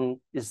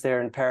Simone is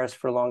there in Paris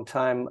for a long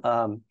time.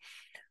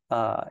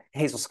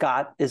 Hazel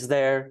Scott is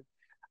there.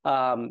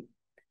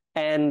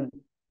 And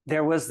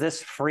there was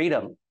this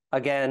freedom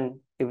again,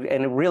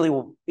 and it really,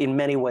 in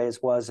many ways,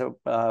 was a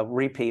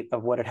repeat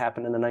of what had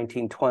happened in the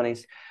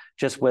 1920s,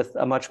 just with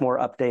a much more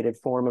updated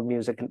form of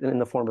music in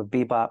the form of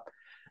bebop.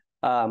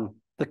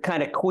 The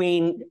kind of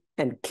queen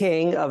and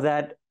king of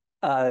that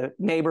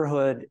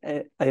neighborhood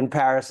in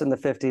Paris in the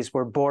 50s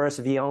were Boris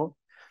Vian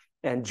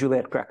and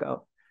Juliette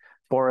Greco.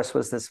 Boris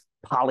was this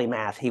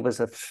polymath.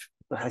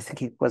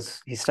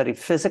 He studied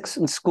physics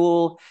in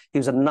school. He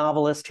was a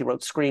novelist. He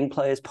wrote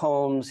screenplays,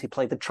 poems. He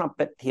played the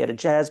trumpet. He had a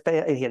jazz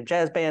band.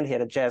 He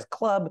had a jazz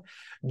club.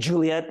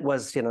 Juliette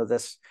was,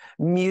 this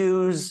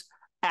muse,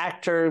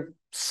 actor,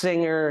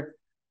 singer,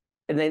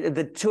 and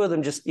the two of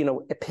them just,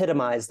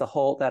 epitomized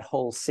that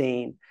whole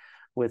scene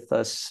with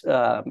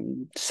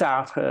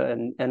Sartre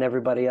and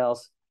everybody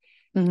else.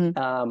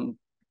 Mm-hmm.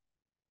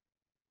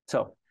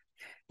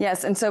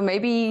 Yes, and so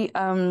maybe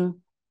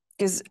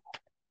because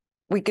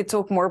we could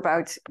talk more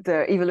about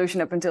the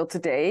evolution up until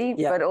today,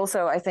 but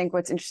also I think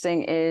what's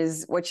interesting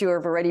is what you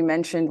have already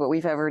mentioned, what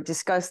we've ever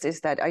discussed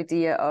is that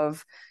idea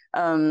of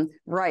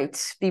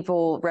rights,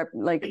 people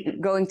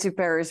going to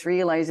Paris,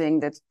 realizing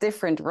that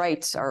different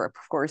rights are of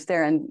course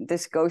there. And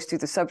this goes to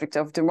the subject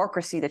of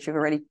democracy that you've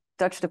already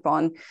touched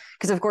upon,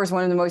 because of course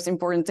one of the most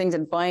important things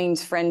that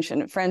binds France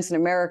and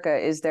America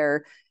is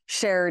their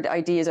shared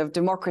ideas of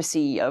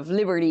democracy, of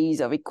liberties,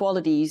 of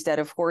equalities that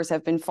of course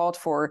have been fought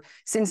for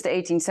since the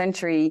 18th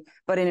century,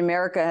 but in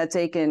America had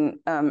taken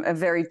a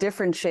very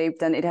different shape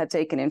than it had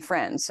taken in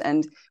France.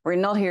 And we're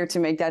not here to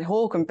make that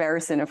whole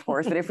comparison, of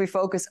course, but if we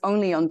focus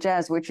only on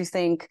jazz, which you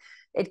think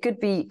it could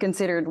be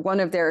considered one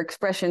of their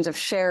expressions of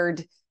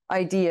shared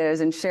ideas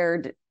and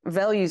shared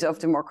values of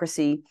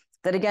democracy,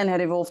 that again had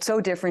evolved so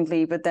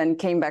differently, but then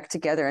came back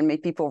together and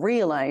made people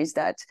realize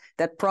that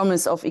that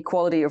promise of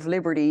equality of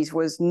liberties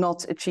was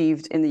not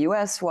achieved in the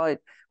US, while it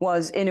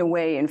was in a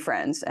way in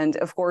France. And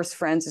of course,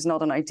 France is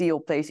not an ideal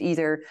place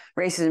either.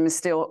 Racism is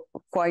still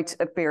quite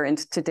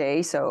apparent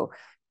today. So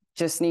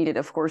just needed,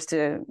 of course,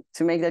 to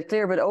make that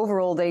clear. But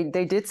overall, they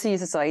did see a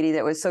society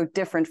that was so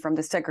different from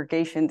the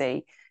segregation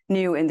they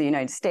knew in the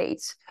United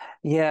States.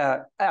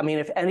 Yeah, I mean,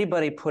 if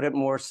anybody put it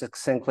more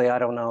succinctly, I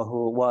don't know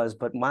who it was,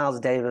 but Miles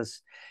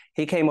Davis.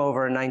 He came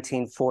over in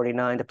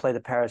 1949 to play the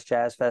Paris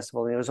Jazz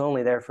Festival. And he was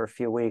only there for a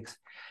few weeks.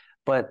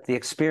 But the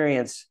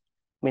experience,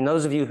 I mean,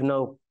 those of you who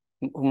know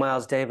who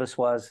Miles Davis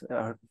was,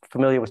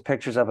 familiar with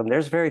pictures of him,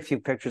 there's very few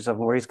pictures of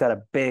him where he's got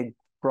a big,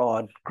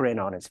 broad grin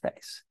on his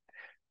face,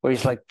 where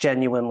he's like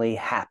genuinely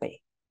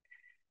happy.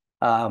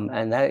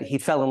 And that he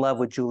fell in love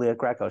with Juliette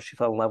Greco. She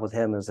fell in love with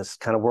him as this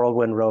kind of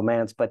whirlwind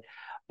romance. But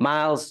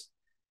Miles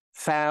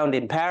found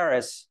in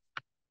Paris,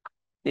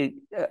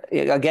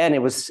 again,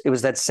 it was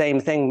that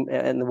same thing,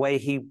 and the way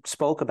he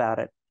spoke about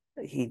it,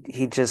 he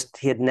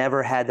had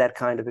never had that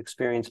kind of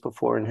experience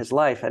before in his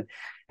life,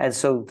 and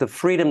so the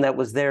freedom that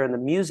was there in the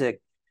music,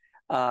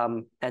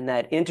 and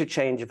that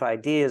interchange of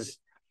ideas,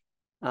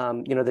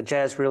 that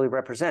jazz really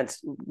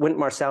represents. Wynton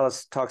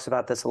Marsalis talks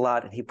about this a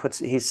lot, and he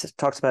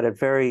talks about it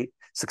very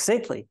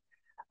succinctly,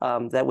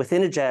 that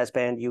within a jazz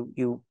band,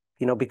 you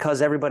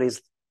because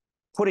everybody's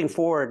putting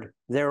forward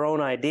their own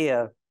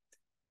idea,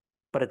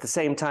 but at the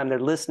same time they're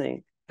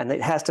listening, and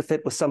it has to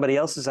fit with somebody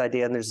else's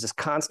idea, and there's this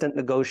constant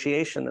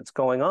negotiation that's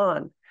going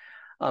on.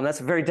 That's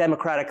a very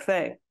democratic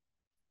thing,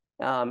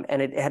 and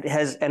it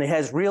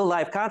has real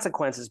life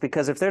consequences,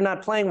 because if they're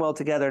not playing well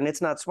together and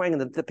it's not swinging,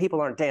 the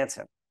people aren't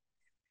dancing,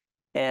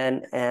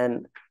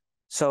 and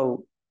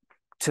so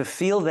to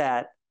feel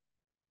that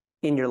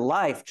in your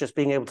life, just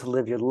being able to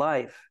live your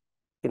life,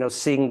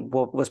 seeing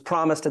what was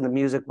promised in the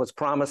music, was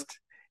promised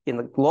in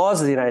the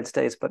laws of the United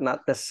States, but not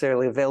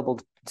necessarily available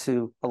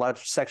to a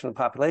large section of the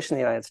population of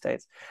the United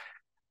States.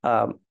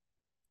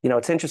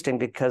 It's interesting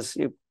because,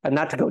 and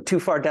not to go too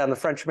far down the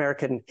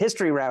French-American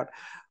history route,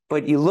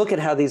 but you look at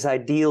how these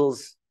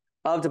ideals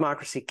of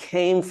democracy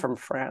came from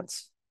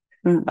France,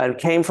 and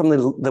came from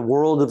the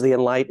world of the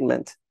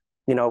Enlightenment,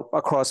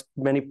 across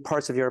many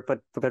parts of Europe,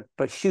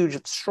 but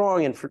huge,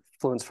 strong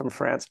influence from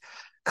France,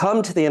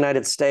 come to the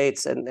United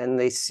States, and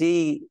they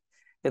see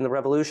in the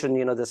revolution,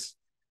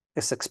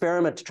 this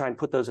experiment to try and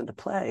put those into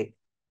play.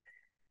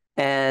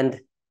 And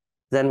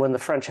then when the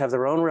French have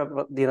their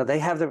own, they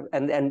have their,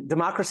 and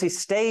democracy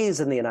stays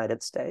in the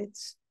United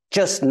States,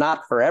 just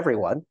not for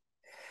everyone.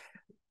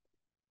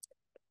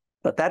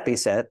 Let that be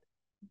said.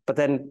 But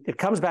then it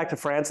comes back to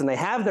France, and they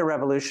have their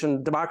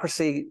revolution.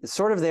 Democracy is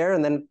sort of there,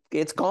 and then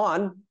it's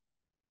gone.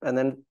 And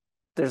then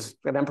there's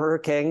an emperor,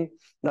 king,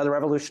 another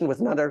revolution with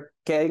another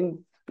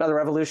king, another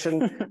revolution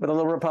with a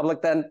little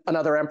republic, then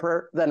another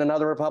emperor, then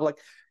another republic.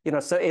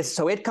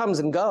 So it comes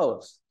and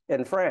goes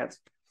in France.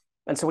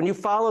 And so when you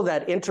follow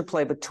that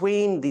interplay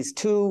between these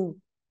two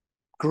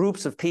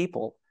groups of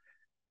people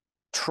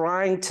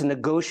trying to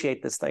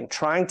negotiate this thing,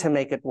 trying to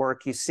make it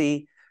work, you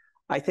see,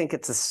 I think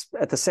it's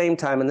at the same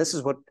time, and this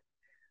is what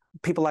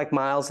people like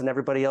Miles and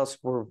everybody else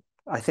were,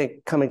 I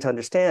think, coming to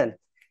understand,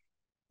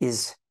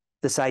 is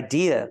this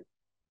idea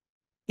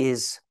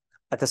is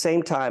at the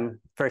same time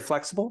very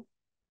flexible,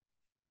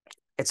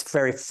 it's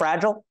very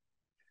fragile,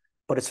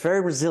 but it's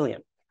very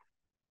resilient.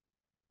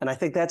 And I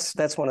think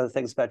that's one of the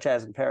things about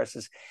jazz in Paris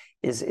is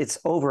it's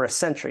over a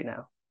century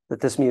now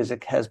that this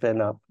music has been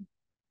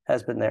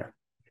there.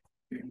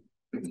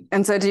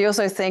 And so do you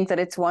also think that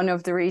it's one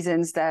of the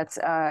reasons that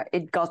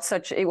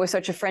it was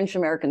such a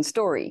French-American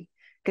story?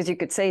 because you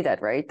could say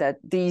that, right? That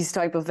these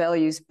type of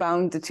values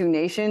bound the two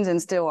nations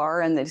and still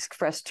are, and it's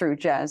expressed through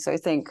jazz. So I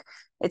think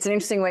it's an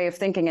interesting way of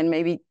thinking, and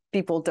maybe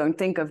people don't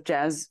think of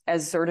jazz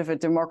as sort of a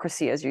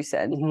democracy, as you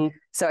said.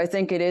 So I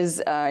think it is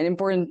an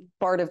important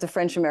part of the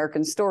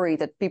French-American story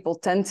that people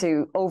tend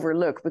to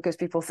overlook, because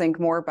people think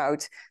more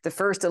about the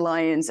First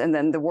Alliance and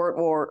then the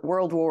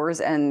world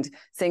wars and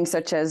things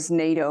such as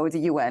NATO, the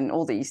UN,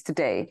 all these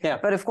today. Yeah.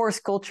 But of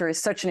course, culture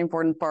is such an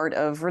important part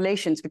of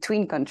relations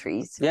between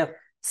countries. Yeah.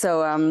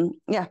 So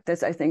yeah,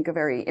 that's, I think, a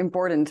very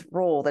important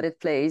role that it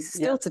plays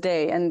still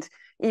today. And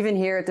even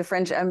here at the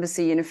French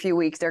Embassy in a few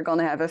weeks, they're going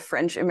to have a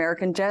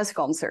French-American jazz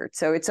concert.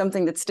 So it's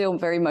something that's still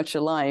very much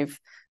alive,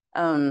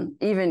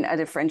 even at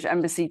the French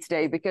Embassy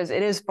today, because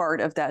it is part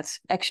of that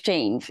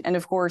exchange. And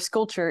of course,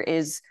 culture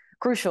is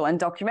crucial, and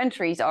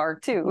documentaries are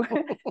too,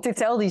 to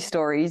tell these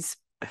stories.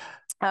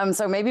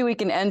 So maybe we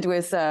can end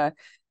with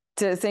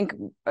to think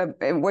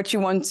what you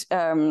want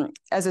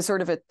as a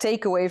sort of a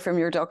takeaway from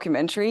your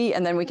documentary,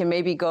 and then we can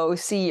maybe go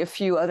see a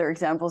few other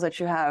examples that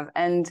you have.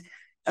 And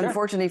sure.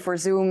 Unfortunately for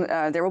Zoom,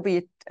 there will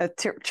be a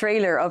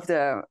trailer of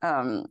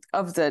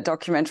the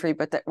documentary,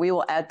 but we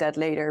will add that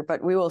later.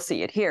 But we will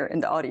see it here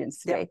in the audience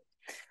today.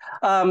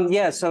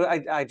 Yeah. So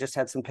I just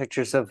had some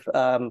pictures of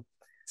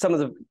some of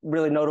the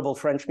really notable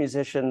French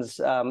musicians.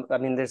 I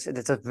mean, it's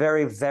a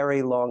very,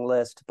 very long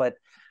list, but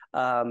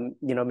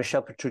you know,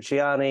 Michel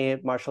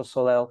Petrucciani, Marshall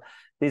Solel.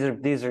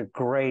 These are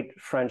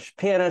great French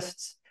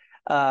pianists.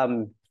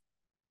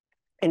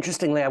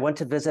 Interestingly, I went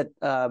to visit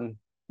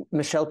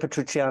Michel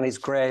Petrucciani's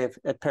grave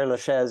at Père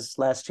Lachaise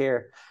last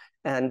year,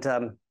 and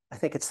I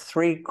think it's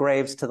 3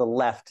 graves to the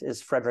left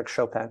is Frédéric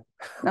Chopin,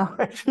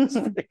 which is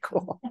pretty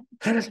cool.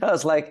 I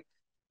was like,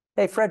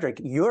 "Hey, Frédéric,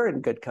 you're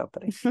in good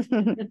company."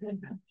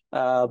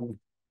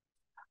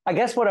 I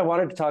guess what I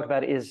wanted to talk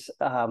about is,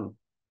 you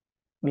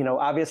know,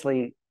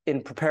 obviously,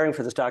 in preparing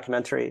for this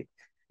documentary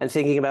and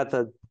thinking about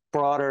the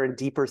broader and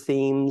deeper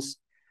themes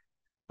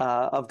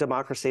of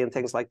democracy and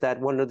things like that,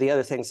 one of the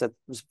other things that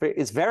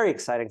is very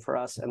exciting for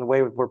us, and the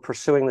way we're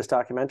pursuing this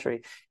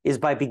documentary, is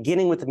by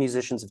beginning with the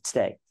musicians of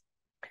today.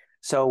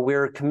 So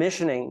we're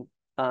commissioning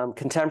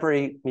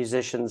contemporary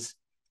musicians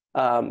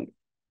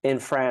in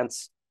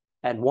France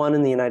and one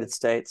in the United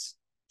States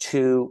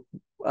to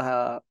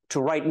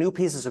write new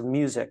pieces of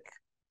music,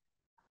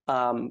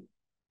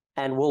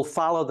 and we'll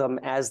follow them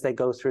as they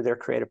go through their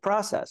creative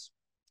process.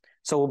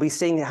 So we'll be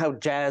seeing how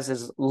jazz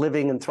is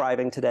living and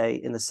thriving today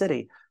in the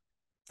city.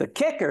 The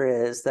kicker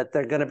is that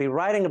they're going to be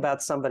writing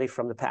about somebody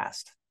from the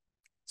past.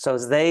 So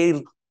as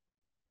they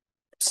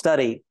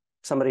study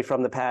somebody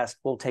from the past,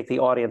 we'll take the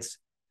audience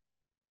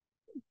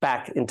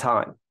back in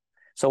time.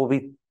 So we'll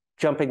be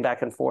jumping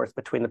back and forth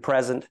between the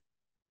present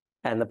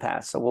and the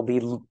past. So we'll be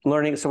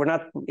learning. So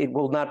it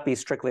will not be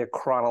strictly a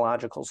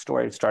chronological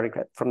story starting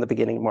from the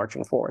beginning,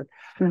 marching forward.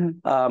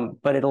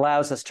 But it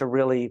allows us to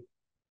really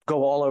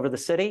go all over the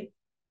city.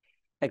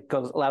 It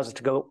allows us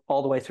to go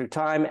all the way through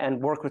time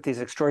and work with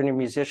these extraordinary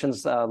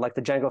musicians like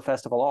the Django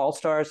Festival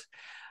All-Stars,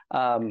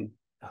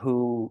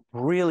 who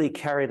really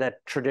carry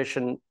that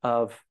tradition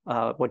of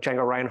what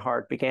Django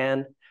Reinhardt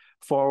began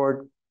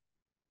forward.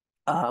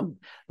 Leila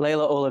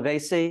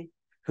Olivesi,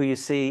 who you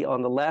see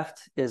on the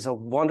left, is a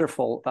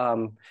wonderful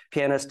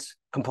pianist,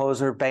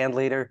 composer, band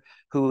leader,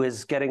 who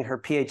is getting her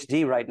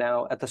PhD right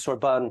now at the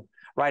Sorbonne,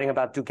 writing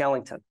about Duke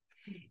Ellington.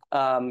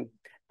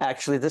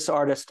 Actually, this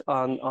artist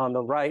on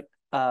the right,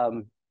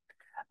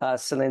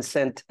 Céline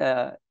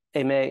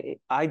Saint-Aimé,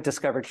 I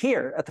discovered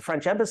here at the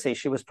French Embassy.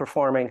 She was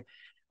performing,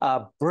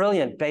 a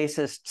brilliant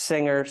bassist,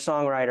 singer,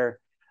 songwriter,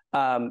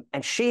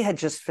 and she had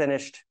just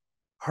finished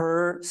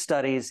her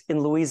studies in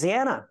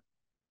Louisiana.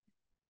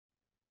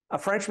 A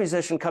French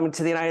musician coming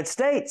to the United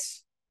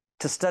States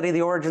to study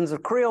the origins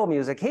of Creole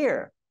music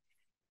here.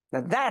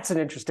 Now that's an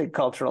interesting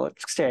cultural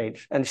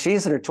exchange, and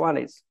she's in her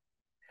 20s.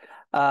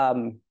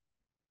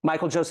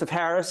 Michael Joseph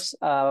Harris,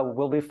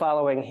 will be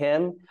following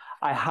him.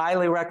 I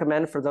highly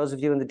recommend, for those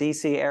of you in the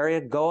DC area,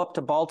 go up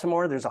to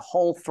Baltimore. There's a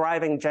whole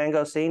thriving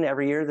Django scene.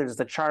 Every year there's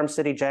the Charm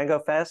City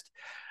Django Fest.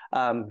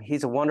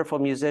 He's a wonderful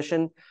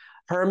musician.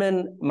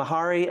 Herman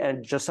Mahari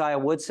and Josiah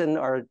Woodson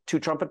are 2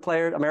 trumpet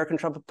players, American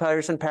trumpet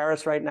players in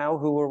Paris right now,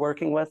 who we're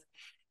working with.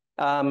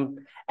 And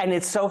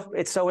it's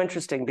so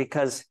interesting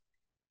because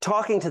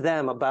talking to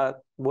them about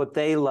what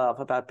they love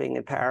about being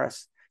in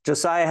Paris,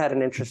 Josiah had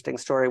an interesting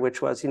story,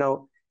 which was, you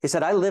know, he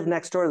said, I live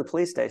next door to the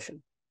police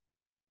station,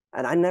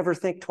 and I never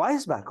think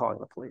twice about calling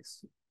the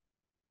police.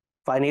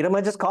 If I need them,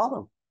 I just call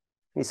them.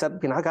 He said,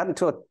 you know, I got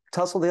into a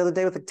tussle the other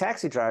day with a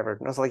taxi driver.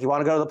 And I was like, you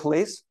want to go to the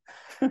police?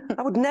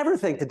 I would never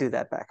think to do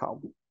that back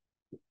home.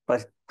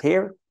 But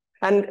here,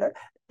 and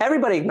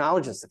everybody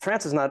acknowledges that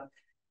France is not,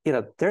 you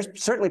know, there's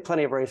certainly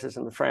plenty of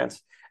racism in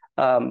France.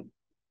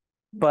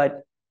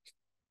 But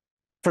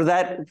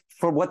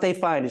for what they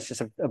find, it's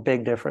just a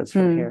big difference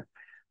from here.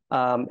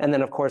 And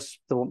then, of course,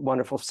 the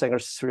wonderful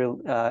singers Cyril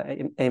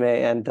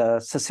Aimé and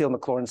Cécile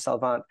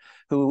McLaurin-Salvant,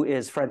 who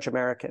is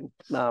French-American.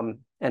 And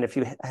if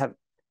you have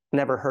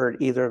never heard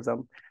either of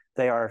them,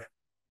 they are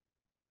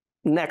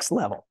next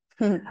level.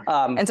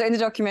 And so in the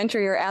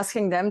documentary, you're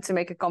asking them to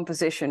make a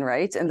composition,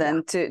 right? And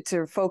then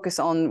to focus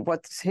on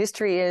what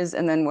history is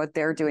and then what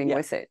they're doing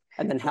with it.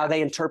 And then how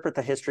they interpret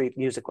the history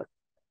musically.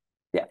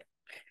 Yeah.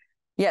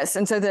 Yes,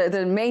 and so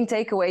the main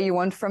takeaway you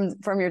want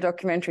from your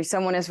documentary,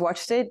 someone has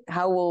watched it,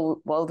 how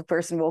will the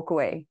person walk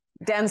away?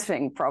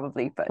 Dancing,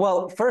 probably. But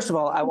well, first of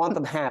all, I want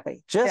them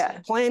happy.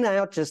 Just plain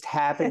out, just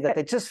happy, that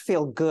they just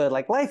feel good.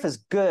 Like, life is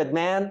good,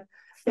 man.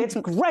 It's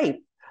great.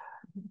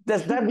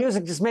 That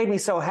music just made me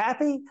so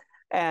happy.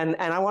 And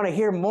I want to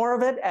hear more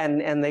of it.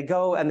 And they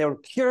go and they're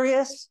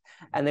curious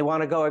and they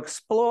want to go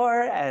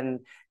explore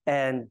and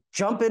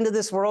jump into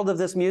this world of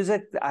this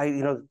music.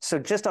 So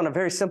just on a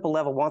very simple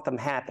level, want them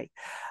happy.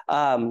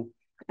 And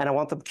I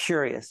want them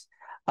curious.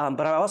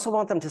 But I also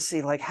want them to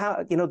see, like,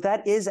 how,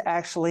 that is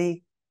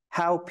actually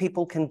how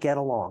people can get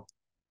along.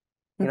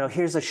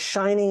 Here's a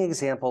shining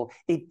example.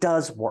 It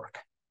does work.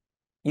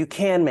 You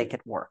can make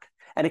it work.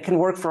 And it can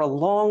work for a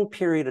long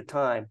period of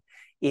time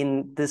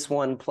in this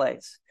one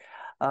place.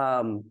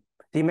 The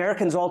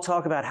Americans all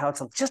talk about how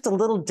it's just a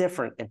little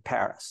different in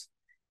Paris.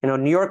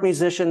 New York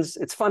musicians,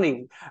 it's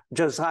funny,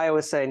 Josiah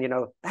was saying,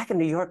 back in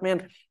New York,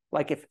 man,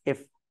 like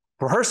if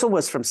rehearsal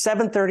was from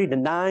 7:30 to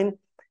 9,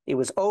 it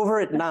was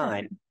over at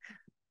 9,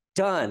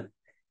 done.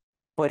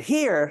 But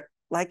here,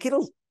 like,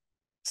 it'll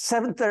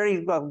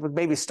 7:30, well,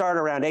 maybe start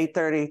around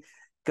 8:30,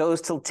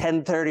 goes till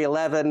 10:30,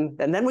 11,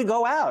 and then we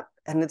go out.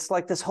 And it's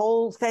like this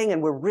whole thing,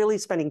 and we're really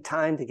spending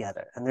time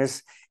together. And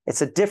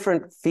it's a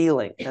different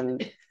feeling.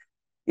 And,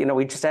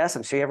 we just asked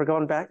them, so you ever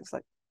going back? It's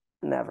like,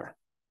 never.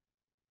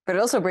 But it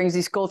also brings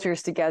these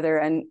cultures together,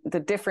 and the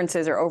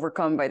differences are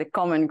overcome by the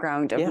common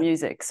ground of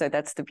music. So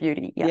that's the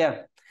beauty.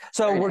 Yeah.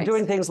 So Very we're nice.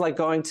 doing things like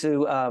going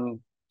to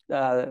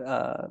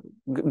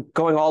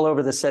going all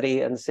over the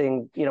city and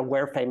seeing,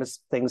 where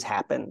famous things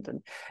happened.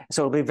 And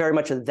so it'll be very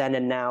much a then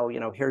and now.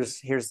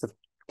 Here's the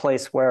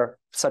place where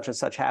such and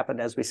such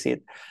happened as we see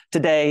it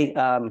today.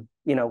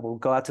 We'll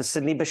go out to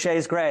Sidney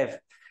Bechet's grave.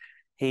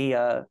 He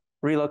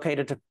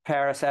relocated to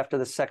Paris after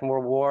the Second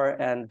World War,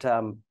 and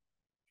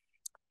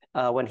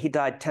when he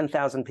died,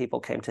 10,000 people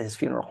came to his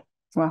funeral.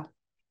 Wow.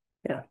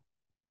 Yeah.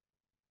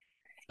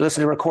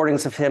 Listen to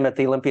recordings of him at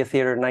the Olympia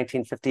Theater in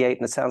 1958,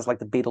 and it sounds like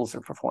the Beatles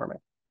are performing.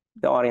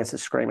 The audience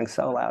is screaming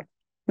so loud.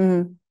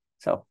 Mm-hmm.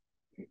 So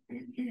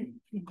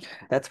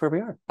that's where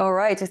we are. All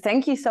right.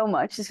 Thank you so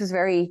much. This was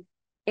very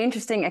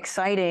interesting,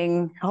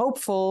 exciting,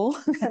 hopeful.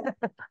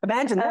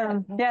 Imagine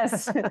that.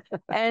 Yes.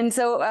 And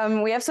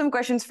so we have some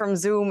questions from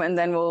Zoom, and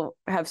then we'll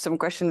have some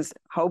questions,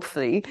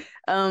 hopefully.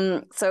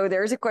 So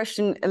there's a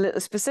question, a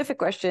specific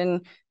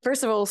question.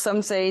 First of all,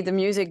 some say the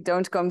music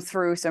don't come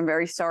through, so I'm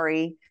very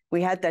sorry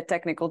we had that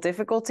technical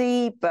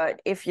difficulty. But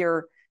if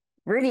you're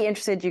really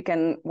interested, you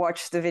can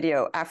watch the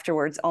video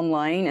afterwards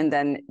online, and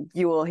then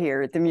you will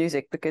hear the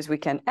music because we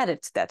can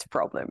edit that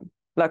problem,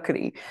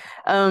 luckily.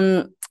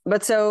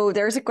 But so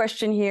there's a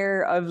question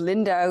here of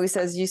Linda who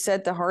says, you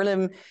said the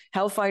Harlem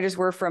Hellfighters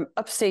were from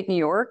upstate New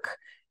York.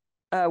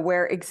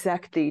 Where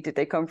exactly did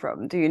they come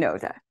from? Do you know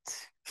that?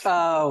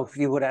 Oh, if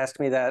you would ask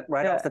me that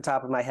right off the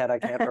top of my head, I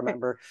can't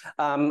remember.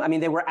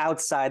 They were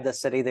outside the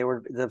city. They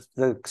were the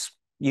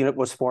unit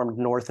was formed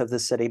north of the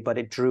city, but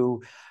it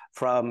drew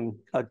from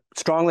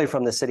strongly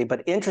from the city.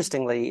 But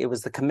interestingly, it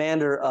was the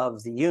commander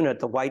of the unit,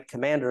 the white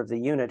commander of the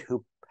unit,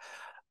 who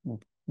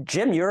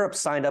Jim Europe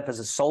signed up as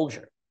a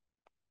soldier.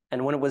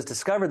 And when it was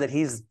discovered that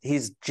he's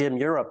Jim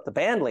Europe, the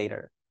band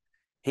leader,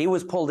 he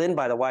was pulled in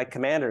by the white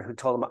commander, who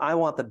told him, I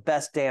want the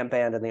best damn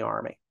band in the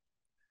army.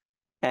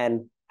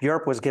 And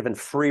Europe was given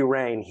free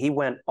rein. He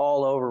went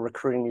all over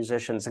recruiting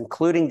musicians,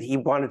 including he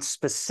wanted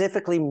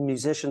specifically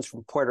musicians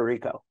from Puerto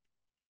Rico.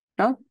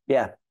 Oh?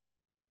 Yeah.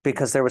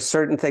 Because there were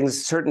certain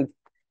things, certain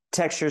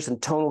textures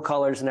and tonal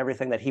colors and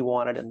everything that he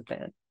wanted in the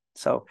band.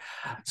 So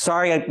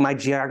sorry, my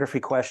geography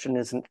question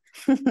isn't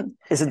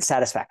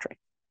satisfactory.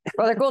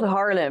 Well, they're called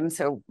Harlem,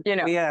 so,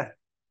 yeah,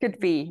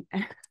 could be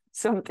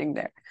something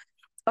there.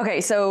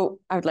 Okay, so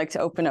I would like to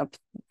open up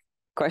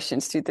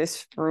questions to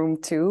this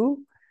room too.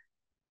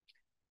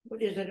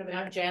 What is it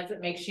about jazz that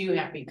makes you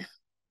happy?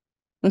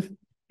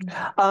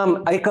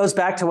 It goes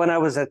back to when I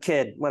was a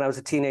kid, when I was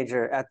a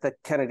teenager at the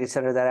Kennedy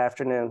Center that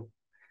afternoon.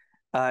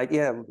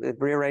 It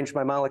rearranged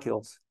my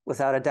molecules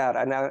without a doubt.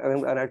 And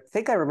I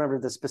think I remember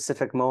the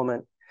specific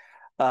moment.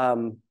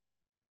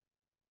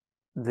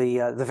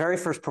 The very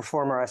first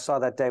performer I saw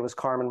that day was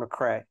Carmen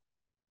McRae,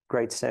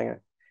 great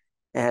singer,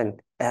 and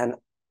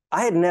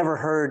I had never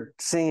heard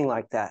singing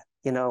like that.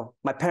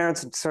 My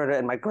parents had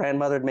and my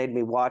grandmother had made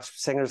me watch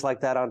singers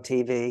like that on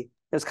TV.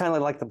 It was kind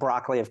of like the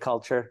broccoli of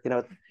culture,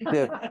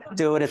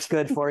 do it, it's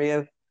good for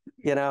you.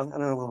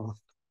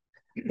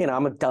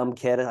 I'm a dumb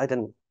kid. I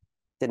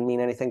didn't mean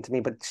anything to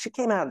me, but she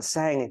came out and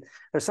sang.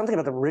 There's something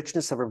about the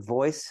richness of her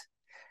voice,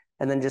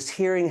 and then just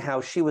hearing how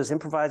she was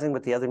improvising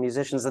with the other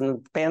musicians. And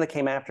the band that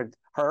came after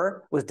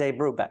her was Dave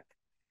Brubeck,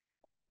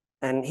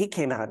 and he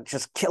came out and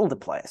just killed the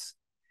place.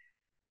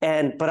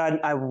 But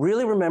I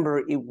really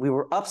remember we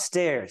were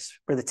upstairs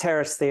where the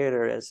Terrace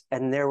Theater is,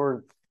 and there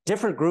were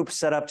different groups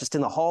set up just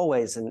in the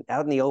hallways and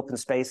out in the open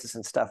spaces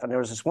and stuff. And there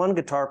was this one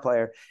guitar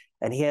player,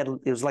 and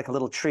it was like a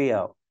little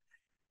trio.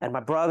 And my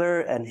brother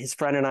and his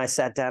friend and I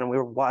sat down, and we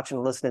were watching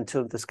and listening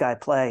to this guy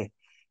play.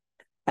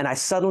 And I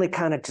suddenly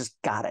kind of just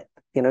got it,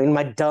 in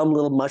my dumb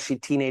little mushy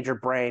teenager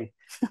brain.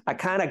 I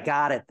kind of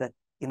got it that,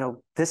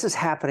 this is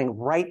happening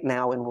right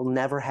now and will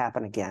never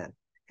happen again.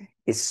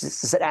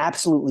 It's an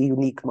absolutely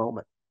unique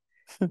moment.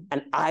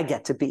 And I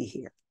get to be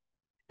here.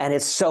 And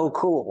it's so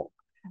cool.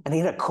 And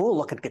he had a cool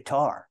looking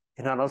guitar,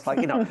 and I was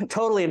like,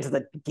 totally into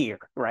the gear,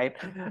 right?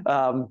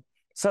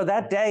 So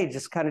that day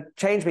just kind of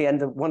changed me. And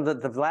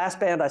the last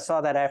band I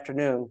saw that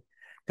afternoon,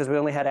 because we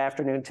only had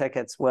afternoon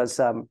tickets, was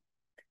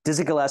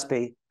Dizzy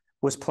Gillespie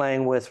was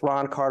playing with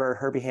Ron Carter,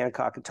 Herbie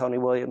Hancock, and Tony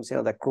Williams,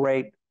 that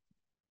great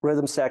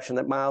rhythm section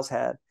that Miles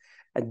had.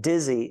 And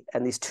Dizzy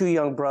and these two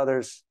young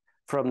brothers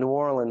from New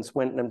Orleans,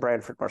 Wynton and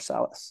Branford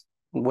Marsalis.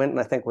 And Wynton,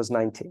 I think, was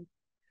 19.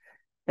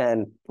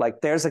 And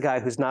like, there's a guy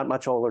who's not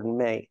much older than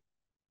me.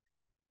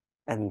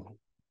 And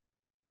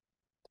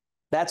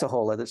that's a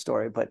whole other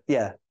story, but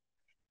yeah.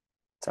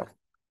 So,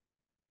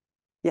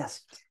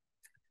 yes.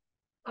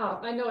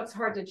 I know it's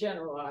hard to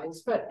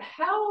generalize, but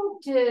how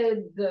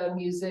did the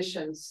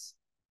musicians,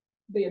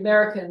 the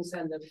Americans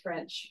and the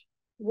French,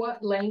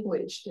 what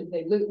language did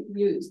they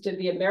use? Did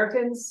the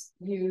Americans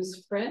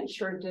use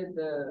French, or did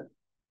the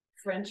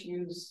French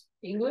use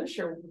English,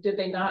 or did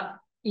they not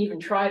even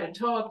try to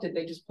talk? Did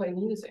they just play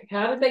music?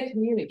 How did they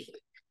communicate?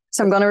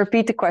 So I'm going to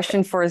repeat the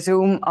question for a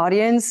Zoom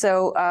audience.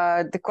 So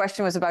the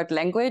question was about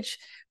language.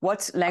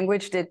 What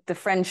language did the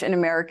French and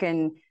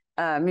American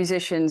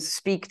musicians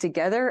speak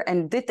together?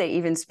 And did they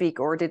even speak,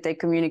 or did they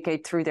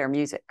communicate through their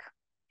music?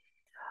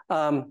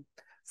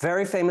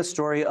 Very famous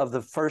story of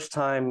the first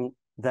time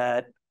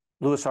that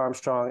Louis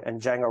Armstrong and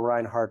Django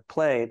Reinhardt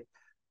played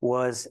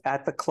was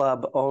at the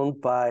club owned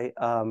by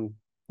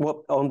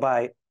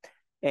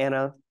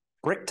Anna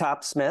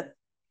Bricktop Smith.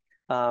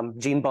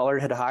 Gene Bullard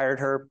had hired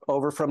her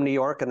over from New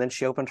York, and then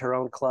she opened her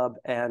own club.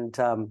 And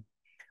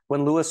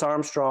when Louis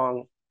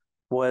Armstrong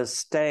was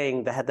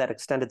staying, they had that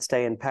extended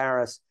stay in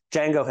Paris,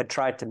 Django had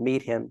tried to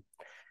meet him,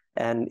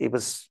 and it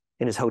was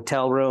in his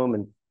hotel room,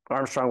 and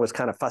Armstrong was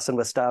kind of fussing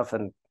with stuff,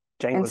 and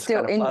Django was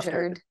still kind of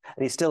injured.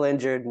 And he's still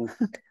injured.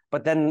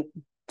 But then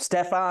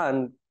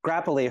Stefan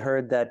Grappelli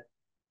heard that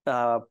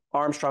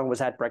Armstrong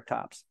was at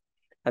Bricktop's.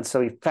 And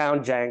so he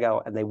found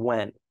Django, and they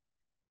went.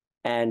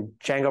 And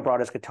Django brought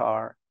his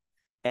guitar.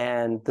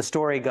 And the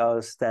story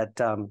goes that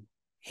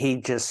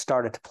he just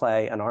started to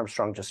play, and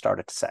Armstrong just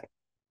started to sing,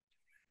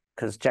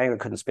 because Django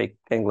couldn't speak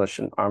English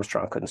and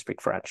Armstrong couldn't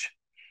speak French.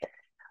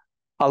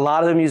 A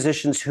lot of the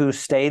musicians who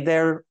stayed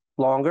there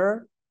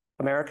longer,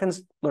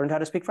 Americans, learned how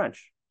to speak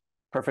French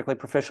perfectly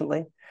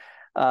proficiently.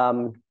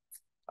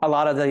 A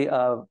lot of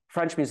the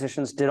French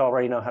musicians did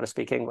already know how to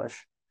speak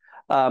English.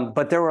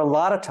 But there were a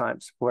lot of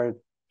times where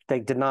they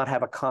did not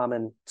have a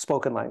common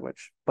spoken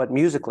language, but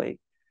musically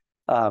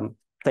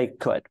they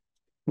could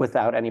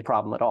without any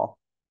problem at all.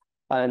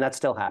 And that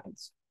still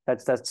happens.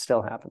 That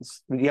still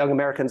happens. The young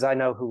Americans I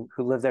know who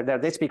live there,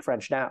 they speak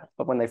French now,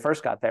 but when they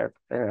first got there,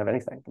 they didn't have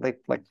anything. They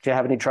like, do you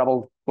have any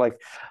trouble? Like,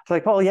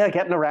 oh yeah,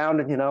 getting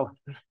around and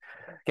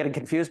getting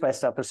confused by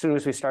stuff. As soon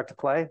as we start to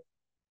play,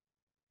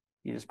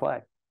 you just play.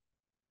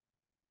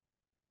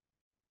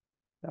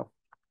 No.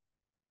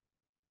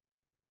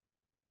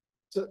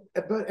 So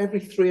about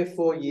every 3 or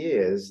 4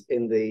 years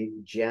in the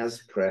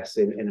jazz press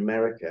in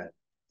America,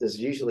 there's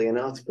usually an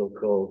article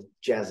called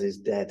 "Jazz is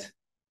Dead."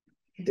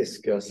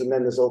 Discuss, and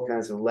then there's all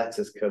kinds of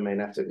letters come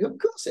in after. Of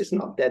course, it's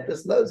not dead.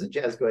 There's loads of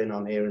jazz going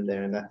on here and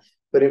there and that.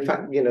 But in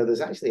fact,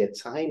 there's actually a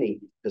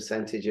tiny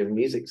percentage of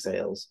music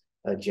sales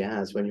are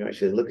jazz when you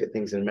actually look at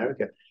things in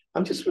America.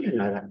 I'm just wondering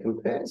how that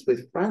compares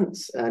with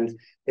France, and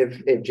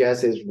if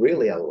jazz is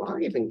really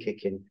alive and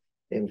kicking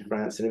in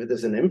France, and if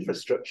there's an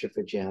infrastructure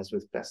for jazz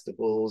with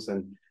festivals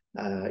and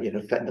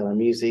Fête de la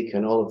Musique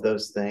and all of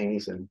those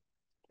things, and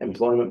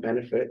employment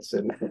benefits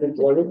and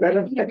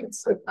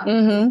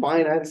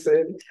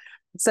financing.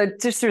 So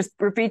just to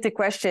repeat the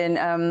question,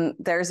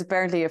 there's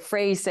apparently a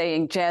phrase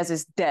saying jazz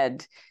is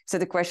dead. So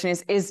the question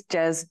is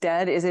jazz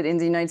dead? Is it in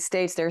the United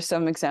States? There are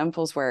some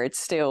examples where it's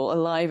still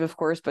alive, of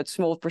course, but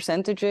small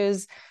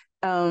percentages.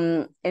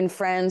 In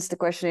France, the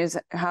question is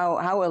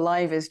how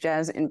alive is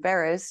jazz in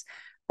Paris,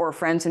 or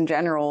France in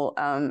general,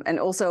 and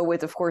also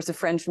with, of course, the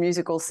French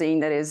musical scene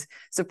that is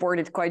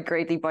supported quite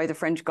greatly by the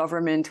French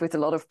government, with a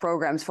lot of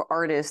programs for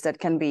artists that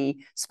can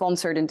be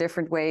sponsored in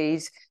different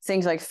ways.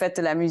 Things like Fête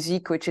de la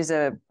Musique, which is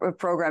a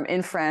program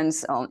in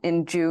France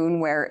in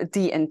June, where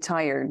the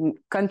entire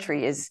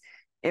country is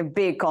a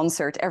big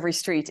concert. Every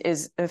street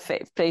is a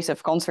place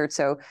of concert.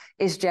 So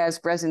is jazz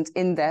present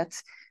in that?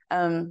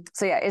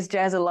 So yeah, is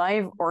jazz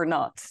alive or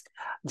not?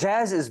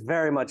 Jazz is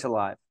very much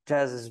alive.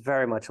 Jazz is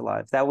very much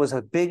alive. That was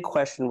a big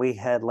question we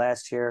had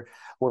last year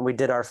when we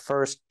did our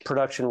first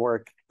production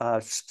work,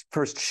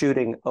 first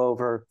shooting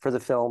over for the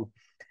film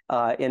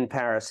in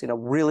Paris.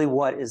 Really,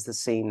 what is the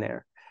scene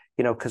there?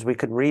 Because we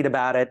could read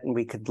about it and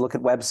we could look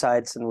at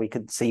websites and we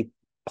could see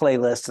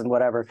playlists and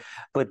whatever.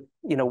 But,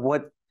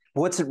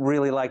 what's it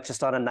really like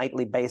just on a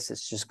nightly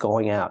basis, just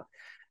going out?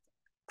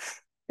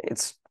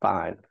 It's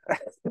fine.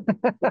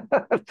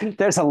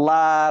 There's a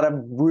lot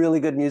of really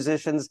good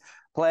musicians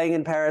playing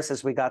in Paris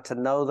as we got to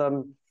know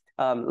them.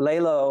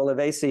 Leila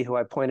Olivesi, who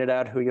I pointed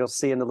out, who you'll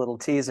see in the little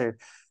teaser,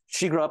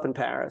 she grew up in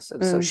Paris,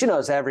 and so she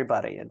knows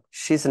everybody. And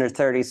she's in her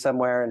 30s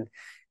somewhere,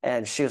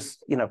 and she was,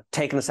 you know,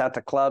 taking us out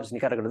to clubs, and you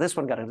got to go to this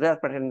one, got to do that.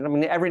 But I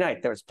mean, every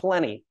night there was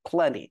plenty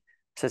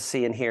to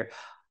see and hear.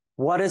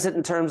 What is it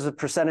in terms of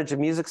percentage of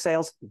music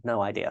sales?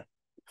 No idea,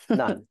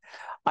 none.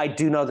 I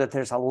do know that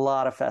there's a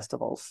lot of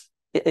festivals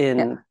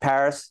in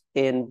Paris,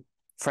 in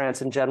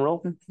France in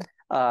general.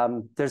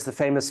 There's the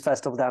famous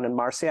festival down in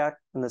Marciac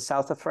in the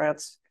south of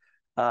France,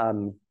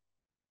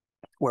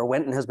 where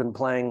Wynton has been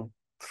playing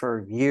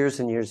for years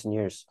and years and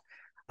years.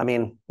 I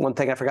mean, one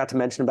thing I forgot to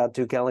mention about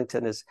Duke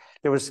Ellington is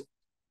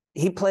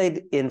he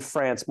played in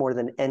France more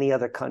than any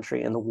other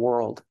country in the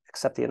world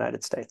except the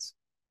United States.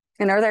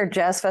 And are there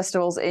jazz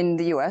festivals in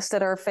the US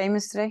that are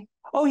famous today?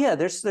 Oh yeah,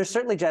 there's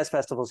certainly jazz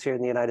festivals here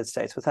in the United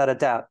States, without a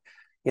doubt.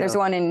 There's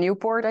one in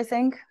Newport, I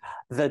think.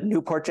 The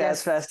Newport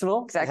Jazz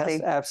Festival, exactly.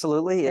 Yes,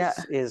 absolutely,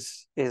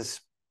 is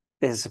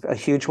a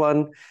huge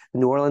one.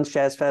 New Orleans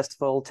Jazz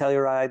Festival,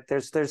 Telluride.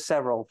 There's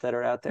several that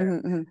are out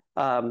there.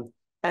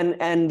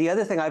 And the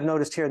other thing I've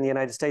noticed here in the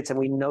United States, and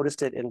we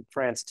noticed it in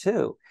France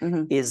too,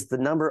 is the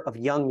number of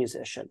young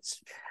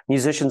musicians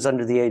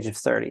under the age of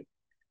 30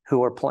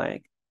 who are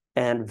playing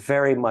and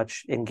very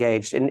much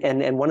engaged.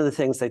 And one of the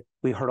things that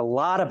we heard a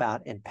lot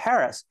about in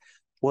Paris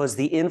was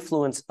the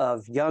influence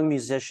of young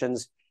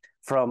musicians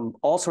from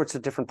all sorts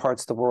of different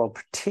parts of the world,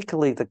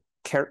 particularly the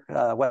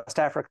West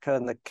Africa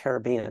and the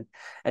Caribbean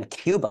and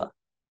Cuba.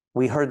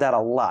 We heard that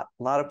a lot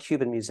of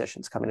Cuban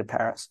musicians coming to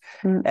Paris.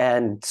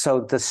 And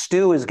so the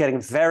stew is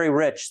getting very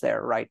rich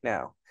there right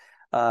now,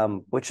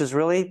 which is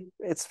really,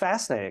 it's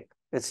fascinating.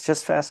 It's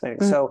just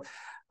fascinating. So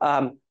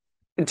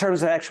in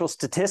terms of actual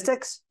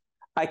statistics,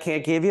 I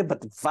can't give you,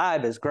 but the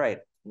vibe is great.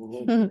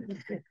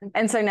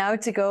 And so now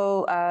to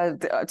go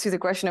to the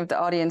question of the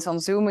audience on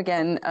Zoom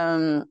again,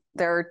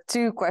 there are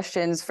two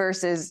questions.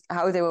 First is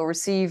how they will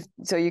receive,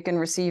 so you can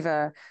receive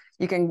well,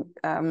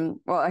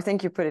 I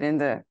think you put it in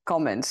the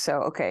comments.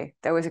 So, okay,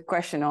 there was a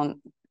question on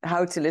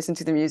how to listen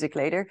to the music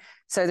later.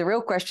 So the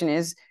real question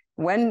is,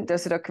 when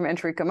does the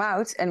documentary come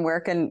out and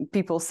where can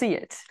people see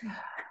it?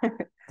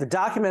 The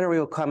documentary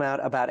will come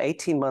out about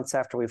 18 months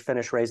after we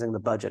finish raising the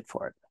budget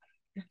for it.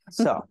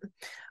 So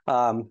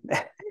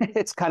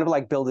it's kind of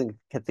like building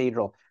a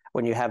cathedral.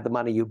 When you have the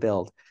money, you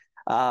build.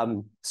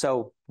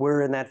 So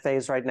we're in that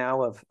phase right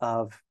now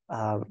of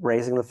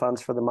raising the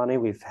funds for the money.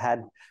 We've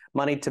had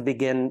money to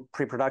begin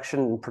pre-production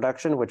and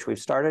production, which we've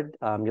started.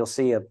 You'll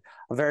see a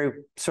very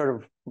sort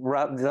of,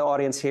 the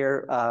audience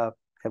here,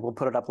 and we'll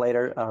put it up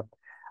later,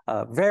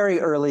 a very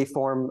early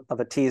form of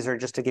a teaser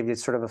just to give you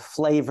sort of a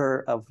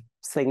flavor of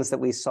things that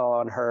we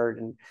saw and heard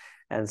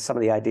and some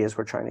of the ideas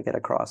we're trying to get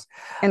across.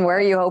 And where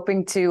are you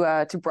hoping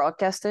to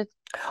broadcast it?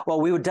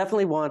 Well, we would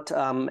definitely want,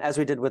 as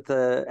we did with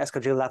the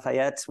Escadrille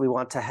Lafayette, we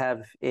want to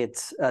have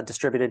it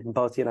distributed in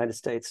both the United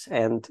States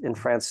and in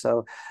France.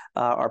 So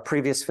our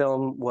previous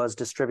film was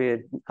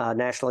distributed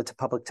nationally to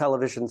public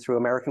television through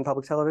American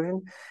Public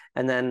Television,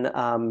 and then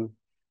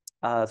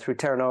through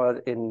Terra Nova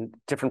in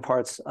different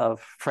parts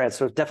of France.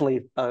 So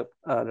definitely a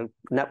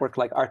network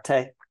like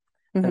Arte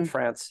in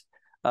France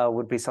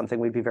would be something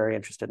we'd be very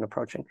interested in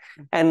approaching.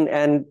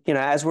 And you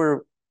know, as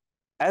we're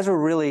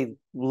really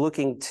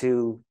looking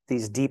to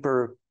these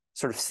deeper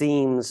sort of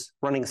themes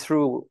running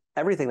through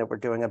everything that we're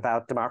doing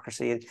about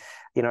democracy,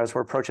 you know, as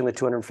we're approaching the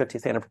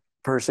 250th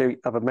anniversary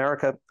of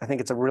America, I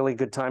think it's a really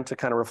good time to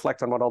kind of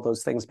reflect on what all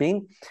those things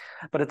mean.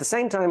 But at the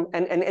same time,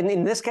 and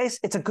in this case,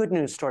 it's a good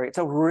news story. It's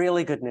a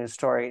really good news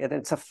story, and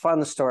it's a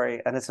fun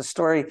story, and it's a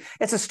story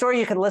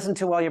you can listen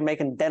to while you're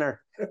making dinner,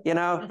 you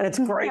know, and it's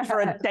great for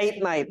a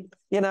date night,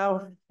 you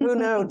know. Who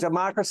knew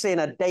democracy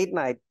and a date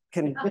night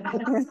can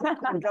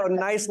go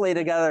nicely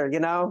together, you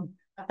know?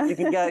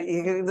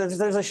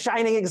 There's a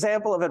shining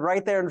example of it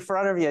right there in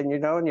front of you, and you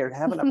know, and you're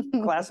having a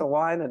glass of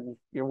wine and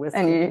you're with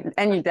you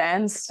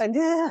dance. And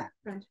yeah.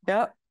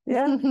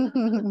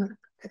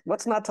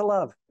 What's not to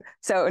love?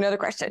 So another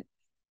question.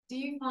 Do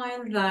you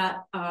find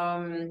that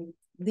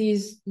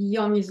these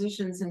young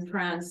musicians in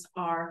France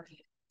are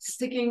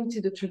sticking to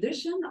the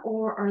tradition,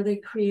 or are they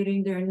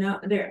creating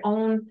their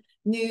own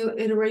new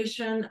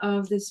iteration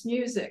of this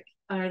music?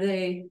 Are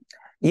they?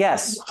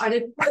 Yes.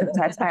 I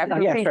have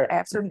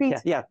to repeat.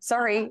 Yeah.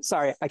 Sorry.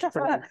 I keep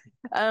forgetting.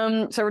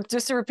 So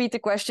just to repeat the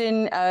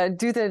question,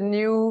 does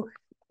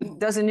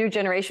a new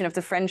generation of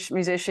the French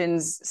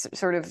musicians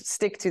sort of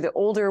stick to the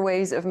older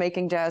ways of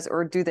making jazz,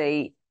 or do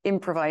they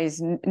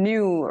improvise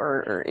new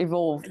or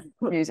evolved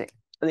music?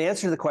 The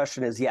answer to the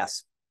question is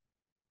yes,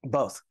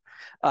 both.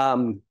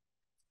 Somebody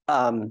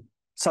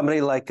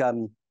like,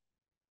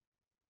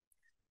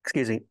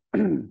 excuse me,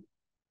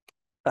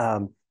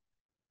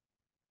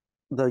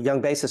 the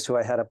young bassist who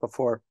I had up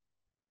before,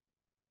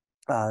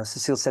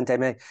 Cécile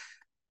Saint-Aimé,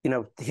 you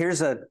know,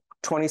 here's a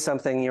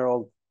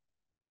 20-something-year-old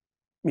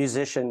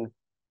musician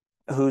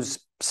who's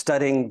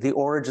studying the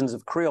origins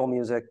of Creole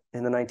music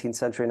in the 19th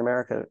century in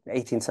America,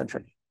 18th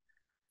century.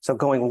 So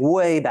going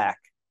way back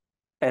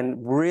and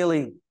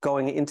really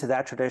going into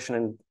that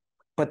tradition.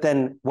 But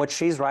then what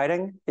she's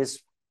writing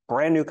is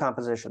brand new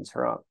compositions,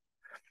 her own.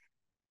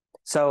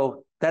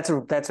 So that's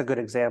a good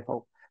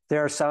example.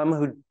 There are some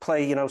who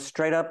play, you know,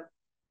 straight up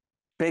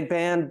big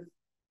band,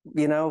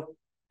 you know,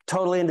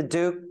 totally into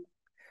Duke.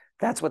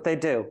 That's what they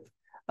do.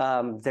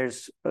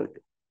 There's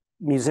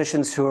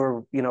musicians who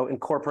are, you know,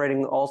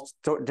 incorporating all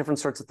different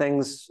sorts of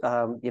things,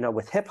 you know,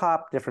 with hip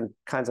hop, different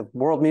kinds of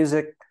world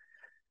music.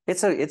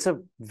 It's a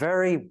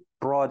very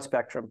broad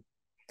spectrum.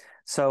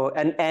 So,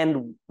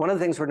 and one of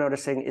the things we're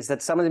noticing is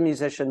that some of the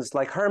musicians,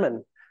 like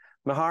Herman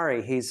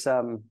Mehari, he's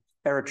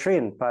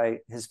Eritrean by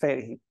his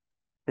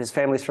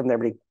family's from there,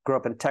 but he grew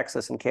up in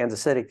Texas and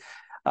Kansas City.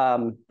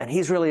 And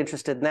he's really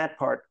interested in that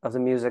part of the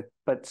music.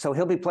 But so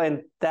he'll be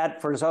playing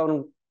that for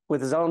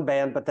with his own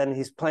band, but then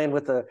he's playing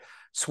with a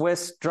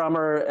Swiss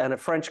drummer and a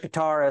French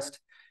guitarist,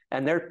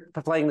 and they're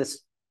playing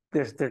this.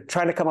 They're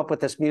trying to come up with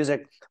this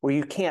music where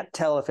you can't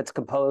tell if it's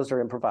composed or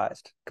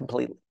improvised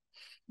completely.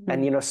 Mm-hmm.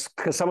 And you know,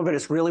 because some of it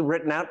is really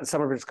written out and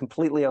some of it is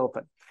completely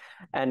open.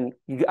 And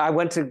I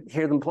went to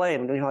hear them play,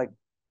 and you're like,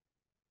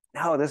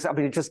 no,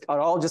 it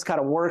all just kind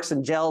of works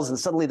and gels, and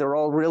suddenly they're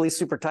all really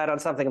super tight on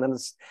something, and then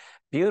it's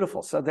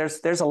beautiful. So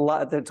there's a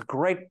lot. There's a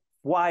great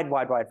wide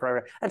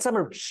program, and some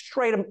are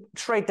straight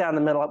down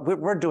the middle.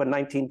 We're doing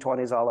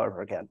 1920s all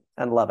over again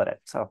and loving it.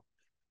 So,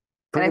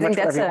 and I think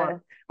that's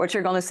what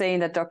you're going to say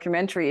in that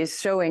documentary is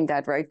showing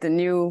that, right?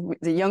 The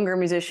younger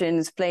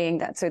musicians playing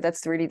that. So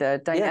that's really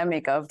the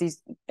dynamic of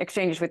these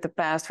exchanges with the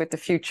past, with the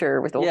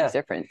future, with all these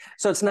different.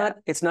 So it's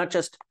not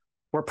just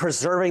we're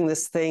preserving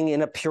this thing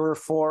in a pure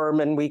form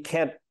and we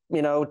can't,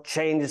 you know,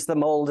 change the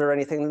mold or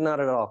anything. Not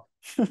at all.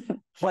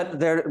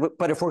 But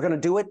if we're going to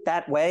do it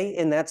that way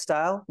in that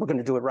style, we're going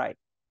to do it right.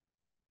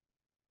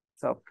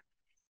 So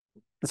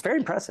it's very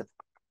impressive.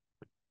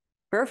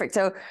 Perfect.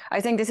 So I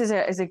think this is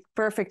a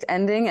perfect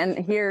ending. And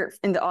here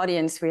in the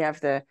audience, we have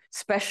the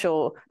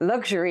special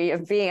luxury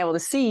of being able to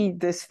see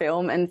this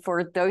film. And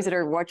for those that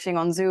are watching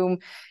on Zoom,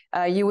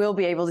 you will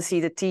be able to see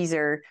the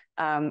teaser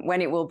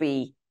when it will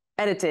be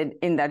edited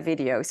in that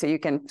video. So you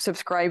can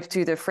subscribe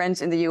to the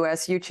Friends in the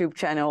US YouTube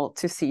channel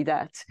to see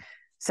that.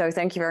 So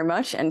thank you very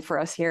much. And for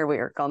us here, we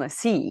are going to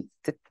see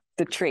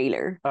the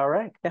trailer. All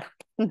right. Yeah.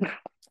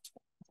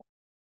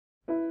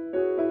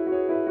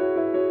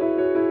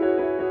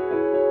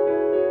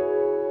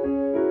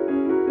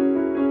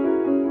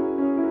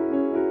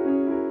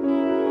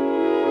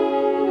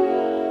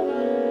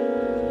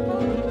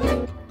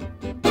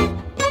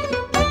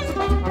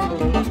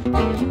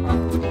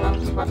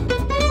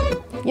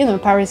 You know,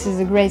 Paris is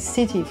a great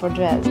city for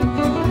jazz.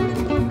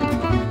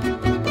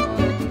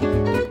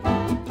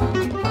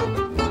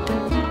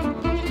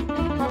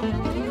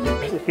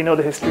 If you know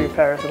the history of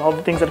Paris and all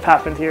the things that have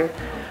happened here,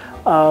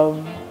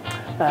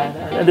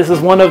 and this is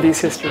one of these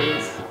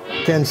histories.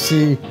 You can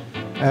see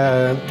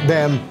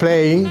them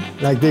playing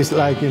like this,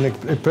 like in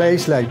a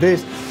place like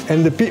this,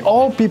 and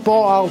all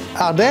people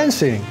are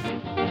dancing.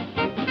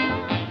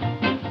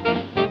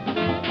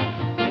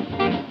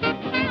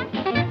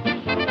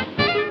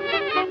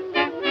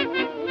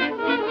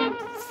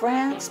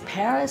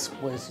 Paris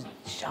was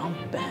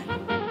jumping.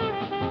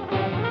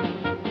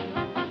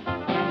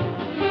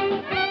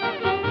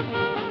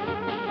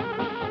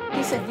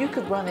 He said you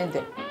could run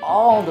into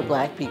all the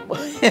black people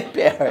in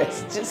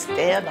Paris. Just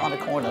stand on a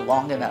corner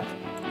long enough.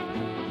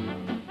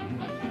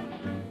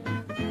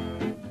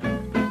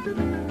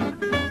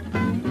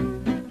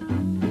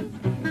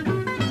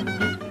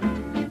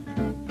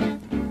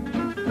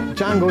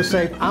 Django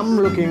said, I'm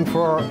looking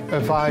for a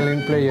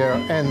violin player,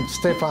 and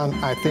Stéphane,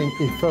 I think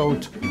he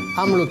thought,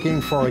 I'm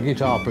looking for a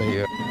guitar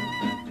player.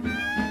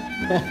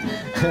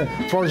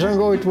 For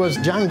Django, it was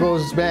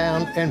Django's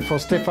band, and for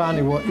Stéphane,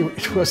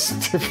 it was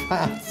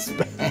Stéphane's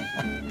band.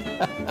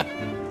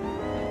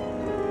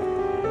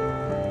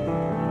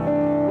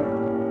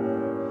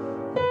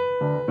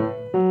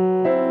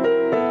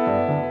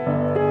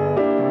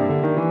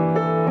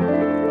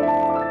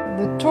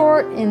 The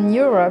tour in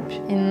Europe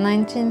in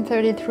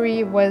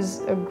 1933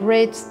 was a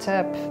great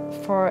step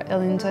for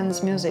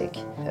Ellington's music.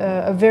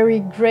 A very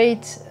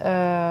great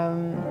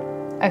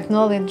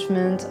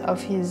acknowledgement of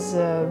his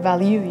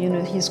value, you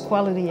know, his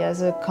quality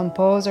as a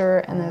composer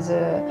and as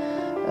a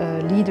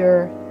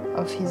leader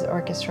of his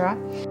orchestra.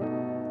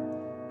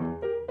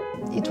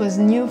 It was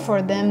new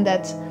for them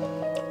that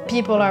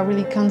people are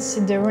really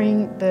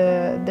considering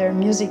their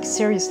music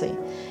seriously.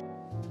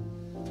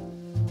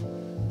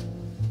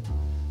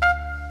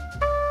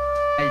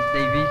 Miles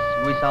Davis,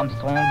 Louis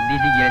Armstrong,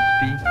 Dizzy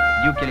Gillespie,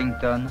 Duke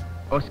Ellington,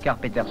 Oscar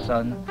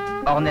Peterson,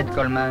 Ornette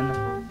Coleman,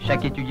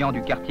 chaque étudiant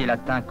du quartier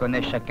latin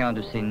connaît chacun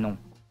de ces noms.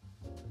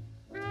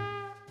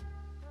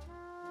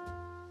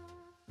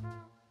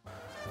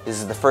 This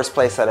is the first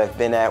place that I've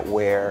been at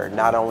where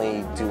not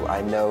only do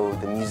I know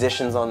the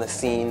musicians on the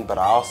scene, but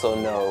I also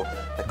know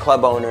the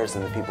club owners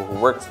and the people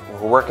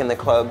who work in the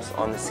clubs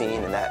on the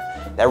scene, and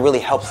that really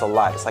helps a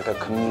lot. It's like a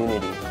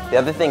community. The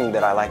other thing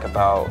that I like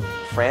about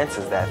France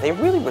is that they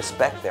really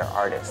respect their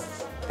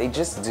artists. They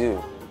just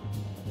do.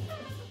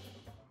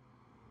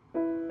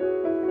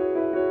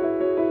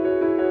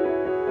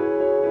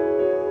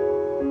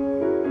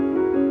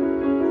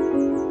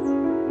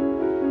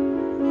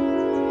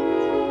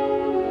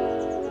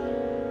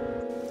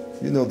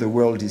 You know, the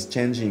world is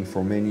changing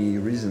for many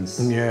reasons.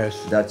 Yes.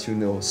 That you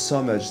know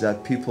so much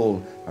that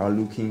people are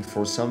looking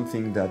for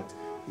something that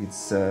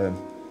it's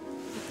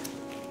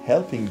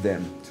helping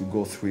them to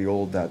go through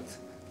all that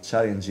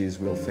challenges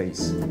we'll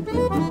face.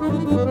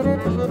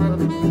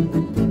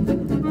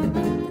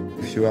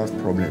 If you have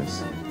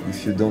problems,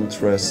 if you don't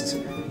trust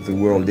the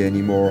world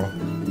anymore,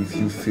 if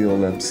you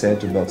feel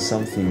upset about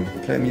something,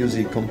 play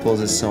music, compose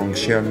a song,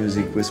 share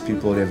music with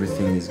people,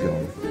 everything is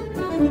gone.